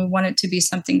overhaul and we want it to be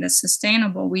something that's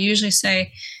sustainable, we usually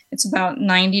say it's about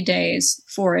 90 days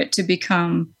for it to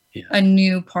become a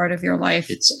new part of your life.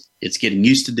 It's getting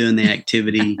used to doing the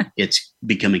activity. It's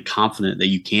becoming confident that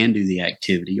you can do the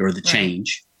activity or the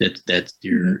change that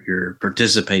you're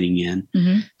participating in.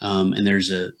 Mm-hmm. And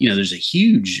there's a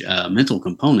huge mental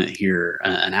component here,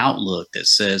 an outlook that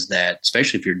says that,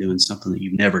 especially if you're doing something that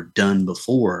you've never done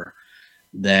before,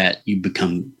 that you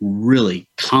become really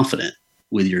confident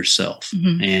with yourself.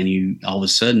 Mm-hmm. And you all of a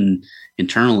sudden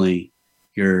internally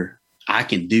I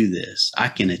can do this. I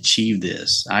can achieve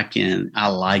this. I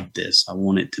like this. I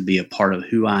want it to be a part of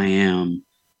who I am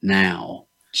now.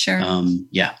 Sure.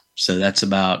 So that's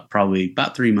probably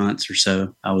about 3 months or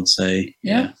so, I would say.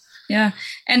 Yeah.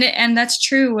 And that's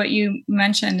true. What you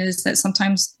mentioned is that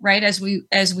sometimes, right, as we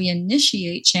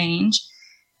initiate change,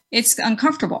 it's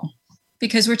uncomfortable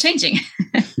because we're changing,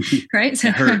 right? So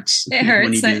it hurts. It hurts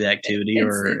when you do the activity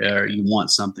or you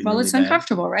want something. Well, really it's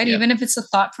uncomfortable, right? Yeah. Even if it's a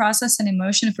thought process and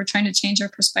emotion, if we're trying to change our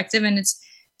perspective, and it's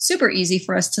super easy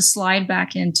for us to slide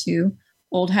back into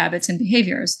old habits and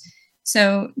behaviors.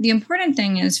 So the important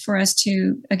thing is for us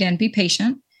to, again, be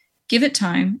patient, give it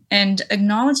time, and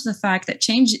acknowledge the fact that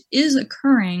change is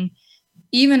occurring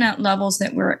even at levels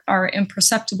that are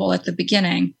imperceptible at the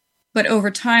beginning, but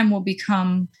over time will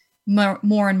become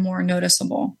more and more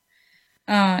noticeable.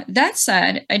 That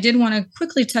said, I did want to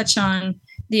quickly touch on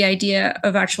the idea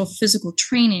of actual physical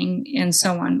training and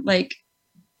so on. Like,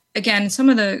 again, some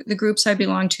of the groups I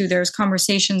belong to, there's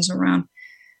conversations around,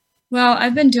 well,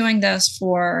 I've been doing this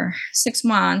for 6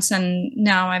 months and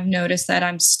now I've noticed that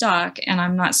I'm stuck and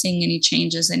I'm not seeing any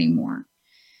changes anymore.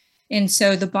 And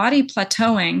so the body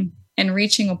plateauing and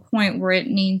reaching a point where it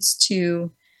needs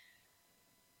to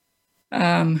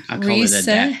I call it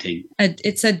adapting.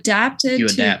 It's adapted. You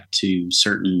adapt to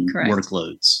certain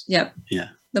workloads. Yep. Yeah.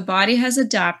 The body has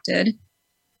adapted,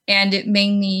 and it may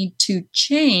need to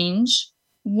change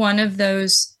one of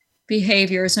those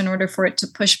behaviors in order for it to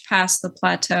push past the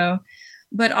plateau.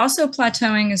 But also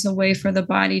plateauing is a way for the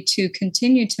body to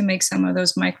continue to make some of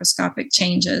those microscopic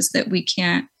changes that we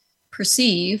can't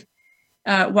perceive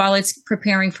while it's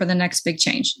preparing for the next big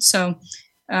change. So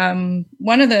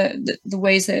one of the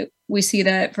ways that we see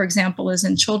that, for example, is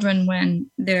in children when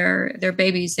they're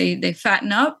babies, they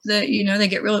fatten up, they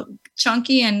get real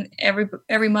chunky, and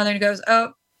every mother goes,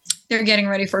 oh, they're getting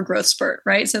ready for a growth spurt,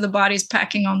 right? So the body's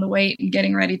packing on the weight and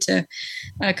getting ready to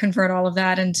convert all of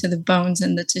that into the bones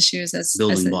and the tissues as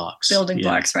building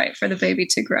blocks, right, for the baby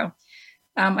to grow.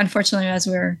 Unfortunately, as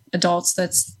we're adults,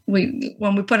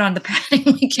 when we put on the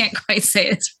padding, we can't quite say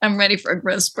it. I'm ready for a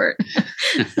growth spurt.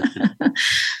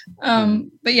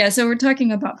 But yeah, so we're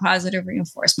talking about positive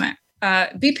reinforcement.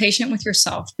 Be patient with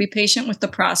yourself. Be patient with the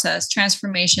process.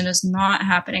 Transformation is not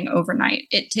happening overnight.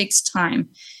 It takes time.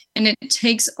 And it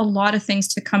takes a lot of things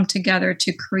to come together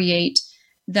to create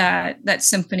that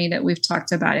symphony that we've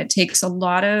talked about. It takes a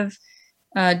lot of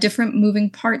different moving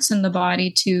parts in the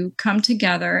body to come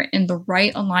together in the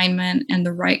right alignment and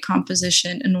the right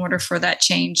composition in order for that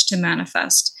change to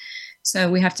manifest. So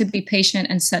we have to be patient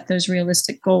and set those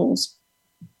realistic goals.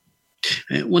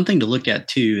 One thing to look at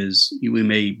too is we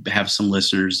may have some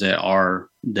listeners that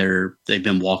they've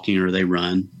been walking or they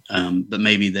run, but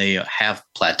maybe they have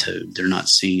plateaued. They're not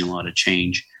seeing a lot of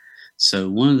change. So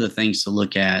one of the things to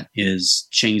look at is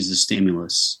change the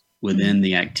stimulus within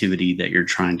the activity that you're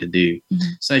trying to do. Mm-hmm.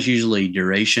 So that's usually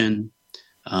duration,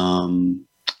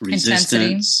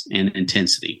 resistance, and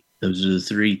intensity. Those are the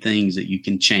three things that you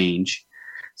can change.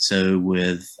 So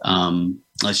with,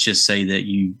 let's just say that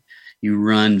you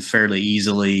run fairly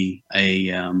easily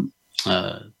a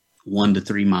 1 to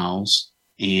 3 miles,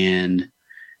 and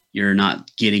you're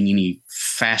not getting any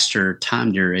faster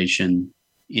time duration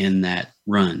in that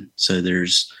run. So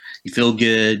you feel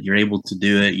good, you're able to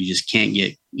do it, you just can't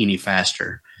get any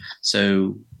faster.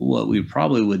 So what we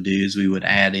probably would do is we would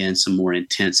add in some more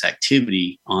intense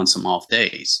activity on some off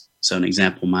days. So an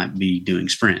example might be doing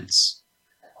sprints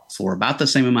for about the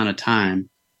same amount of time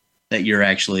that you're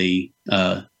actually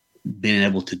being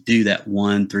able to do that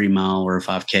 1 3 mile or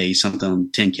 5K, something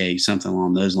 10K, something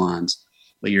along those lines.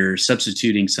 But you're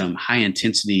substituting some high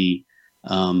intensity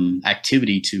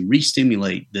activity to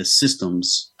re-stimulate the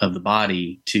systems of the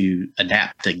body to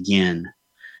adapt again.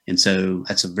 And so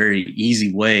that's a very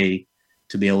easy way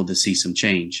to be able to see some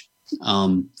change.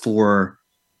 For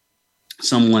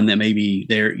someone that maybe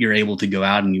you're able to go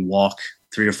out and you walk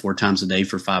 3 or 4 times a day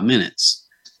for 5 minutes.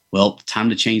 Well,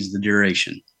 time to change the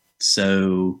duration.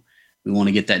 So we want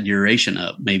to get that duration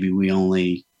up. Maybe we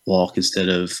only walk, instead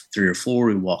of 3 or 4,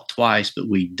 we walk twice, but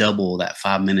we double that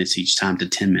 5 minutes each time to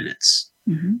 10 minutes.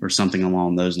 Mm-hmm. Or something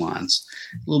along those lines.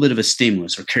 A little bit of a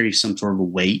stimulus, or carry some sort of a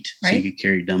weight. Right. So you could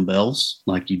carry dumbbells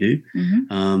like you do.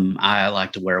 Mm-hmm. I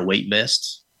like to wear a weight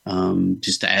vest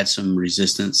just to add some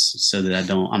resistance so that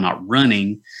I'm not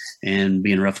running and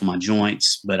being rough on my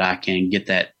joints, but I can get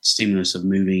that stimulus of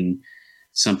moving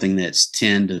something that's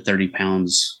 10 to 30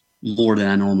 pounds more than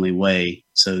I normally weigh.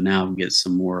 So now I get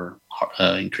some more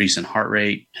increase in heart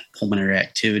rate, pulmonary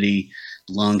activity,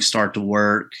 lungs start to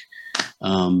work.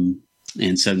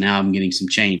 And so now I'm getting some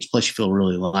change. Plus, you feel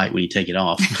really light when you take it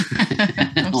off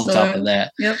on top of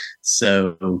that. Yep.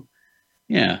 So,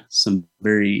 yeah, some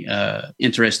very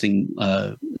interesting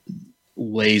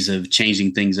ways of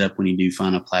changing things up when you do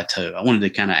find a plateau. I wanted to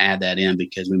kind of add that in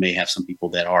because we may have some people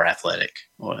that are athletic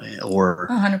or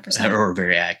 100%. Or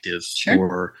very active, sure.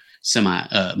 Or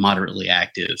moderately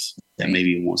active that right.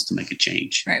 Maybe wants to make a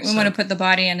change. Right. We want to put the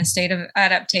body in a state of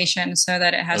adaptation so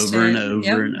that it has over and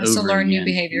over to learn new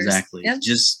behaviors. Exactly. Yep.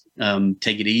 Just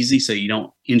take it easy so you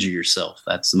don't injure yourself.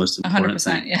 That's the most important 100%,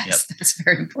 thing. Yes, yep. That's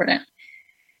very important.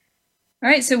 All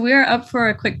right. So we're up for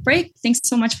a quick break. Thanks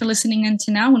so much for listening in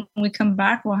to now. When we come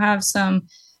back, we'll have some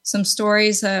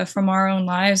stories from our own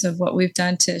lives of what we've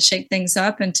done to shake things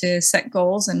up and to set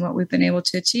goals and what we've been able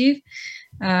to achieve.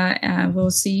 We'll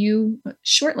see you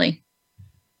shortly.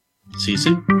 See you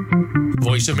soon.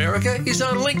 Voice America is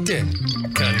on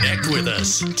LinkedIn. Connect with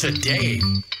us today.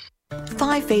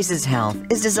 5 Phases Health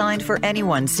is designed for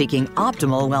anyone seeking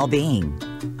optimal well-being.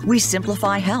 We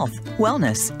simplify health,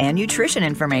 wellness, and nutrition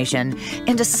information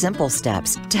into simple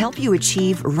steps to help you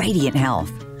achieve radiant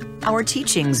health. Our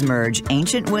teachings merge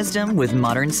ancient wisdom with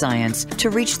modern science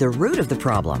to reach the root of the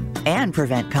problem and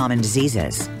prevent common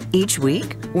diseases. Each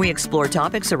week, we explore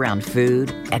topics around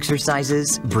food,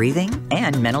 exercises, breathing,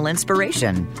 and mental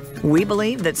inspiration. We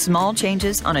believe that small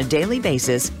changes on a daily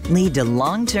basis lead to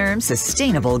long-term,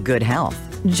 sustainable good health.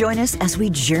 Join us as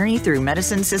we journey through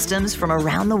medicine systems from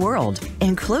around the world,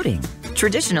 including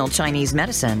traditional Chinese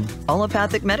medicine,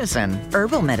 allopathic medicine,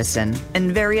 herbal medicine,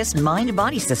 and various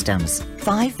mind-body systems.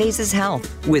 5 Phases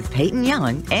Health with Peyton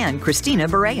Young and Christina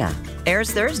Barea.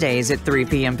 Airs Thursdays at 3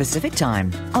 p.m. Pacific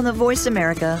Time on the Voice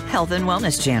America Health and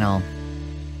Wellness Channel.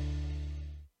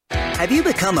 Have you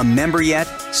become a member yet?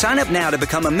 Sign up now to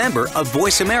become a member of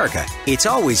Voice America. It's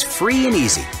always free and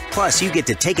easy. Plus, you get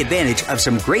to take advantage of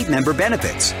some great member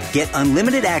benefits. Get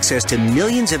unlimited access to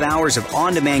millions of hours of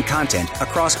on-demand content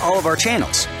across all of our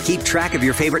channels. Keep track of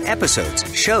your favorite episodes,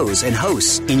 shows, and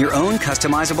hosts in your own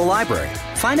customizable library.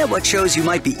 Find out what shows you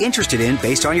might be interested in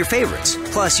based on your favorites.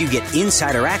 Plus, you get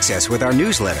insider access with our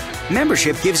newsletter.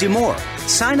 Membership gives you more.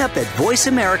 Sign up at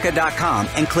voiceamerica.com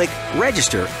and click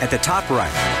register at the top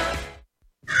right.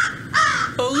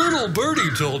 A little birdie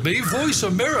told me Voice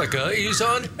America is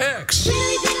on X.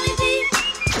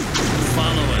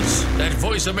 Follow us at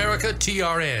Voice America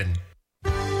TRN.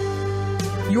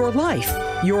 Your life,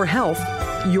 your health,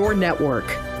 your network.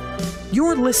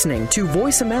 You're listening to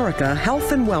Voice America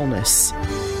Health and Wellness.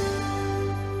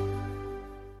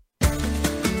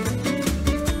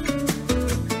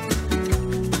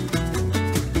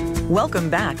 Welcome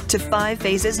back to 5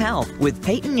 Phases Health with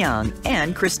Peyton Young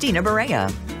and Christina Barea.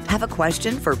 Have a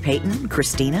question for Peyton,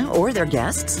 Christina, or their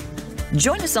guests?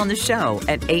 Join us on the show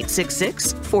at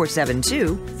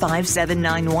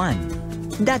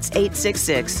 866-472-5791. That's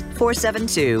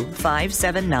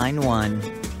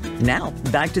 866-472-5791. Now,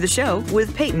 back to the show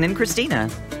with Peyton and Christina.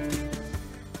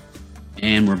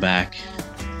 And we're back.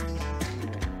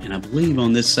 And I believe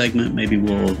on this segment, maybe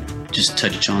we'll just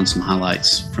touch on some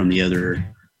highlights from the other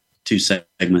 3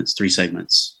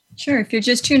 segments. Sure. If you're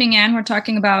just tuning in, we're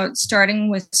talking about starting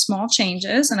with small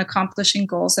changes and accomplishing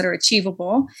goals that are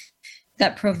achievable,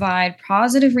 that provide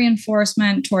positive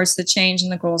reinforcement towards the change in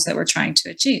the goals that we're trying to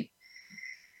achieve.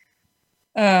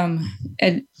 At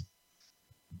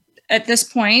this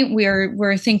point,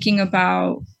 we're thinking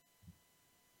about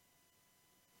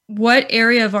what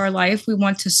area of our life we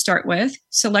want to start with,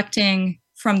 selecting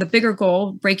from the bigger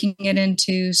goal, breaking it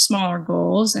into smaller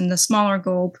goals, and the smaller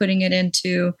goal, putting it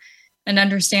into an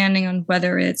understanding on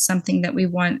whether it's something that we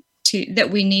want to, that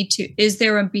we need to, is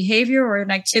there a behavior or an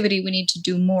activity we need to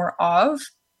do more of,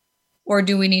 or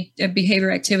do we need a behavior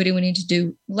activity we need to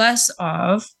do less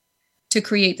of to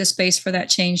create the space for that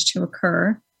change to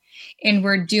occur? And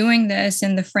we're doing this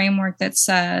in the framework that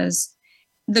says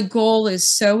the goal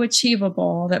is so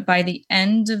achievable that by the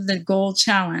end of the goal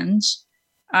challenge,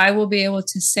 I will be able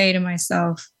to say to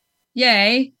myself,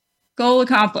 yay, goal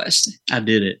accomplished. I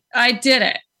did it.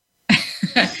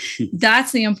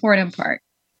 That's the important part.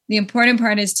 The important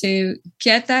part is to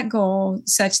get that goal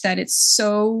such that it's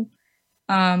so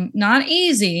not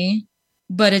easy,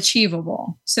 but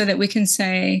achievable, so that we can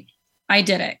say, I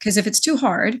did it. Because if it's too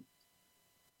hard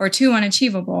or too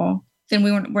unachievable, then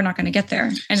we're not going to get there.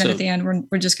 And then at the end,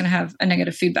 we're just going to have a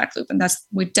negative feedback loop. And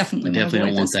we definitely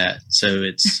don't want that. So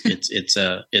it's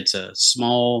a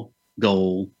small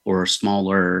goal or a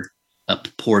smaller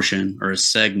portion or a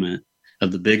segment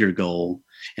of the bigger goal.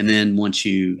 And then once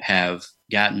you have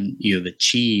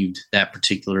achieved that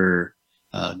particular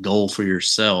goal for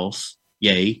yourself,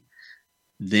 yay,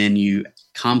 then you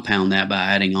compound that by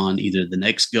adding on either the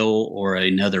next goal or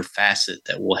another facet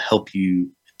that will help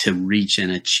you to reach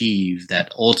and achieve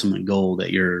that ultimate goal that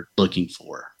you're looking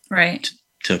for. Right.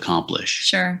 To accomplish.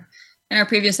 Sure. In our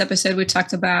previous episode, we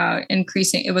talked about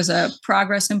increasing, it was a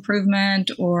progress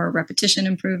improvement or repetition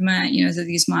improvement,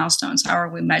 these milestones. How are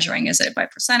we measuring? Is it by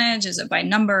percentage? Is it by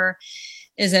number?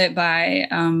 Is it by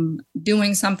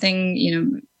doing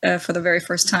something, for the very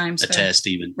first time? So, a test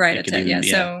even. Right. A test. Yeah.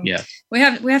 So we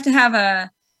have to have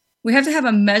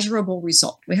a measurable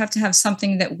result. We have to have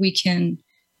something that we can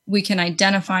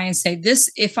identify and say, this,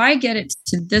 if I get it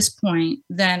to this point,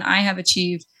 then I have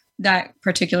achieved that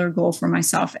particular goal for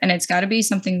myself. And it's got to be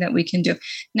something that we can do.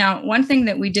 Now, one thing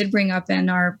that we did bring up in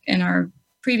our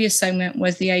previous segment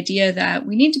was the idea that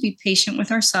we need to be patient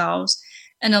with ourselves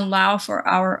and allow for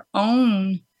our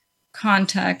own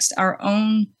context, our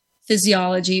own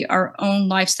physiology, our own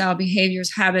lifestyle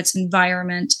behaviors, habits,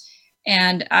 environment,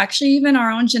 and actually even our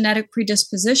own genetic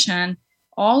predisposition.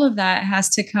 All of that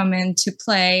has to come into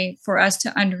play for us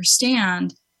to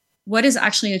understand what is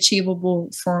actually achievable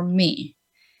for me.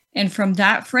 And from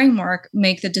that framework,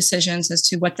 make the decisions as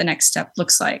to what the next step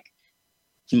looks like.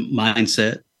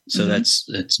 Mindset. So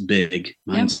that's big.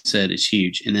 Mindset is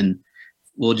huge. And then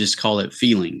we'll just call it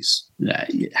feelings.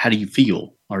 How do you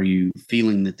feel? Are you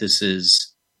feeling that this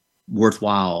is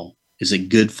worthwhile? Is it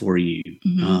good for you?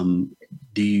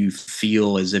 Do you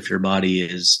feel as if your body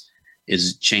is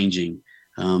changing?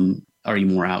 are you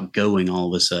more outgoing all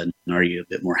of a sudden? Are you a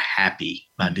bit more happy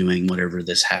by doing whatever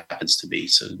this happens to be?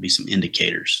 So it'd be some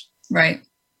indicators. Right.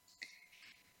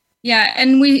 Yeah,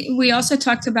 and we also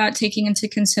talked about taking into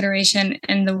consideration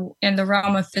in the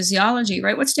realm of physiology,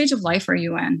 right? What stage of life are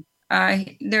you in?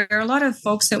 There are a lot of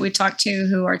folks that we talk to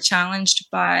who are challenged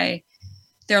by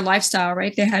their lifestyle,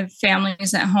 right? They have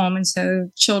families at home, and so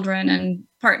children and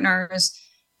partners,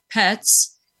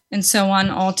 pets, and so on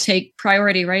all take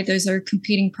priority, right? Those are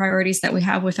competing priorities that we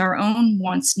have with our own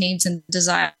wants, needs, and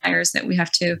desires that we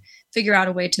have to figure out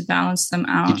a way to balance them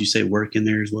out. Did you say work in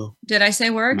there as well? Did I say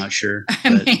work? I'm not sure. I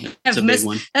may it's a big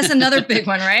one. That's another big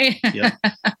one, right? Yep.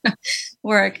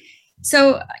 Work.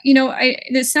 So,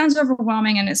 it sounds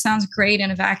overwhelming and it sounds great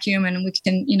in a vacuum, and we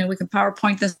can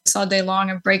PowerPoint this all day long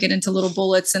and break it into little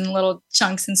bullets and little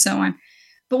chunks and so on.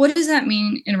 But what does that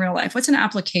mean in real life? What's an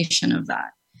application of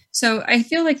that? So I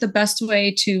feel like the best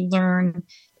way to learn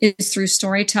is through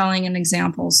storytelling and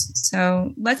examples.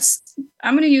 So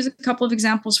I'm going to use a couple of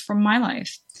examples from my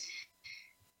life.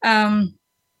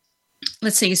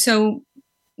 Let's see. So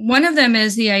one of them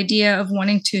is the idea of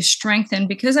wanting to strengthen,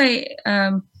 because I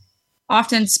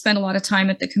often spend a lot of time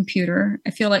at the computer.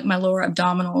 I feel like my lower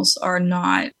abdominals are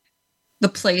not the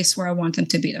place where I want them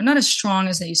to be. They're not as strong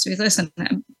as they used to be. Listen,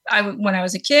 when I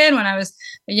was a kid, when I was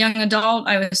a young adult,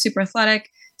 I was super athletic,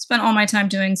 spent all my time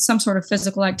doing some sort of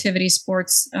physical activity,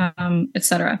 sports,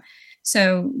 etc.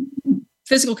 So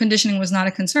physical conditioning was not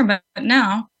a concern, but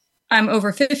now I'm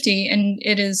over 50 and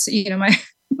it is, my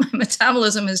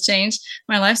metabolism has changed,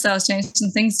 my lifestyle has changed,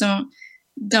 and things don't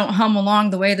hum along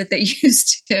the way that they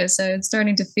used to. So it's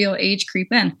starting to feel age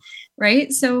creep in,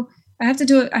 right? So I have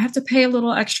to pay a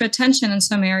little extra attention in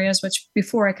some areas, which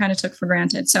before I kind of took for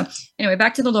granted. So anyway,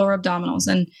 back to the lower abdominals.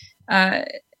 And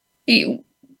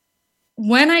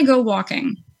when I go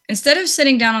walking, instead of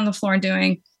sitting down on the floor and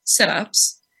doing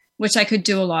sit-ups, which I could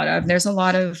do a lot of, there's a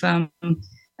lot of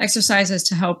exercises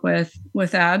to help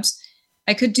with abs.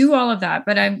 I could do all of that,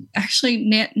 but I'm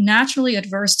actually naturally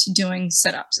adverse to doing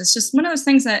sit-ups. It's just one of those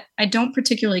things that I don't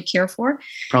particularly care for.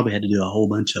 Probably had to do a whole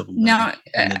bunch of them. No,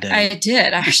 I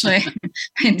did actually.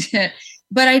 I did.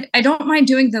 But I don't mind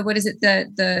doing the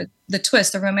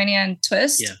twist, the Romanian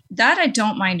twist. Yeah. That I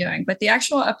don't mind doing. But the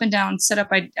actual up and down sit-up,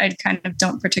 I kind of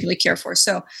don't particularly care for.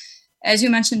 So as you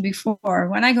mentioned before,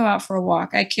 when I go out for a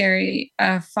walk, I carry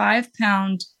a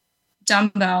 5-pound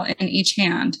dumbbell in each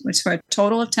hand, which is for a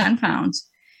total of 10 pounds.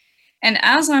 And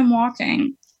as I'm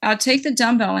walking, I'll take the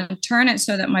dumbbell and turn it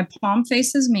so that my palm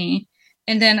faces me.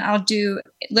 And then I'll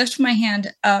lift my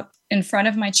hand up in front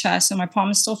of my chest. So my palm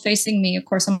is still facing me. Of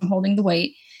course, I'm holding the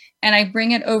weight. And I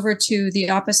bring it over to the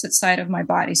opposite side of my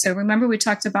body. So remember, we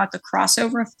talked about the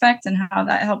crossover effect and how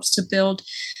that helps to build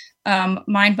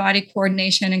mind-body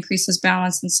coordination, increases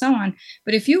balance, and so on.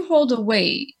 But if you hold a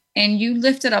weight and you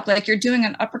lift it up like you're doing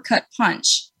an uppercut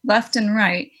punch left and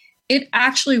right, it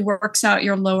actually works out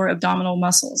your lower abdominal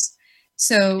muscles.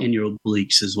 So and your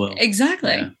obliques as well.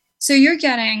 Exactly. Yeah. So you're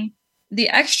getting the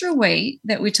extra weight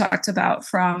that we talked about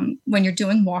from when you're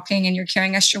doing walking and you're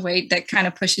carrying extra weight that kind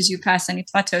of pushes you past any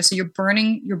plateau. So you're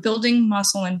building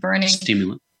muscle and burning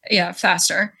stimulant. Yeah,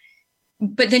 faster.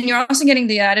 But then you're also getting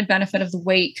the added benefit of the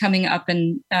weight coming up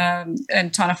and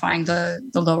tonifying the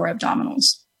lower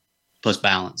abdominals. Plus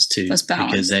balance too. Plus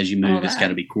balance. Because as you move, it's got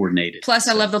to be coordinated. Plus,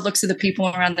 I love the looks of the people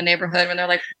around the neighborhood when they're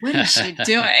like, what is she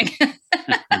doing?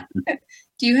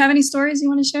 Do you have any stories you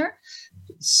want to share?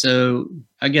 So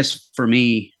I guess for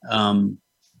me,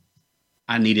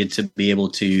 I needed to be able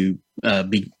to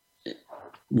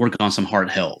work on some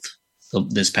heart health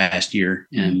this past year.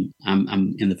 And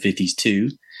I'm in the 50s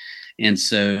too. And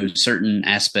so certain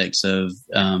aspects of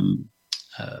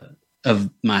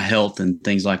my health and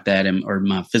things like that, or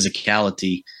my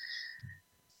physicality,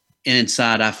 and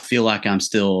inside I feel like I'm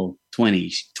still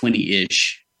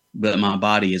 20-ish, but my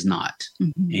body is not.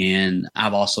 Mm-hmm. And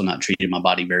I've also not treated my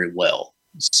body very well.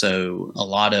 So a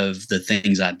lot of the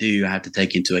things I do, I have to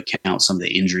take into account some of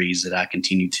the injuries that I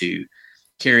continue to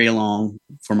carry along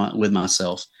with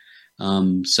myself.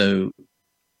 So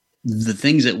the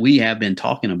things that we have been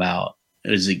talking about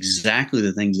is exactly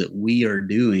the things that we are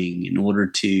doing in order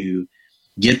to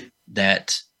get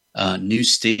that new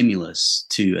stimulus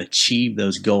to achieve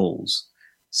those goals.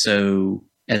 So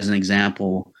as an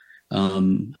example,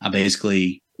 I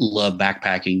basically love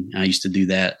backpacking. I used to do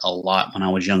that a lot when I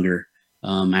was younger.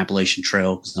 Appalachian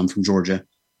Trail, because I'm from Georgia,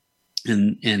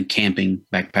 and camping,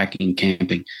 backpacking and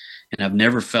camping. And I've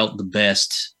never felt the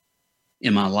best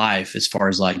in my life as far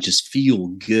as like just feel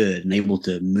good and able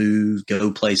to move,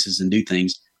 go places and do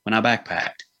things when I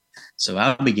backpacked. So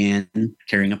I began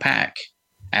carrying a pack.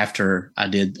 after I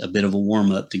did a bit of a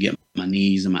warm up to get my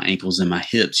knees and my ankles and my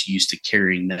hips used to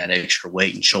carrying that extra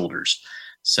weight and shoulders.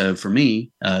 So for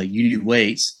me, you do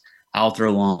weights, I'll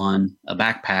throw on a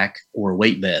backpack or a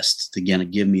weight vest to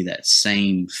give me that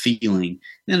same feeling.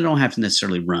 Then I don't have to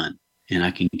necessarily run, and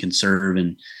I can conserve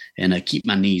and keep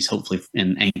my knees, hopefully,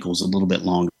 and ankles a little bit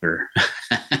longer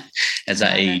as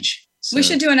I age. So, we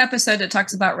should do an episode that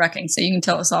talks about rucking, so you can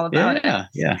tell us all about it.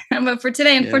 Yeah. But for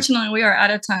today, unfortunately, we are out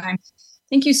of time.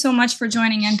 Thank you so much for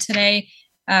joining in today.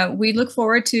 We look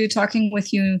forward to talking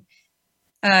with you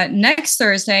next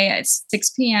Thursday at 6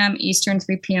 p.m. Eastern,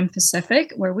 3 p.m.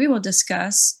 Pacific, where we will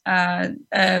discuss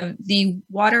the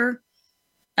water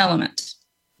element.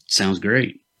 Sounds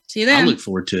great. See you then. I look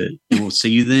forward to it. And we'll see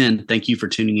you then. Thank you for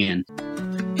tuning in.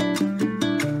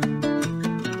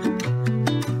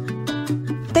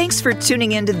 Thanks for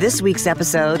tuning in to this week's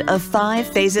episode of 5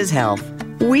 Phases Health.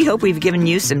 We hope we've given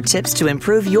you some tips to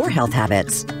improve your health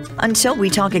habits. Until we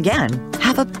talk again,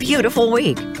 have a beautiful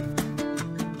week.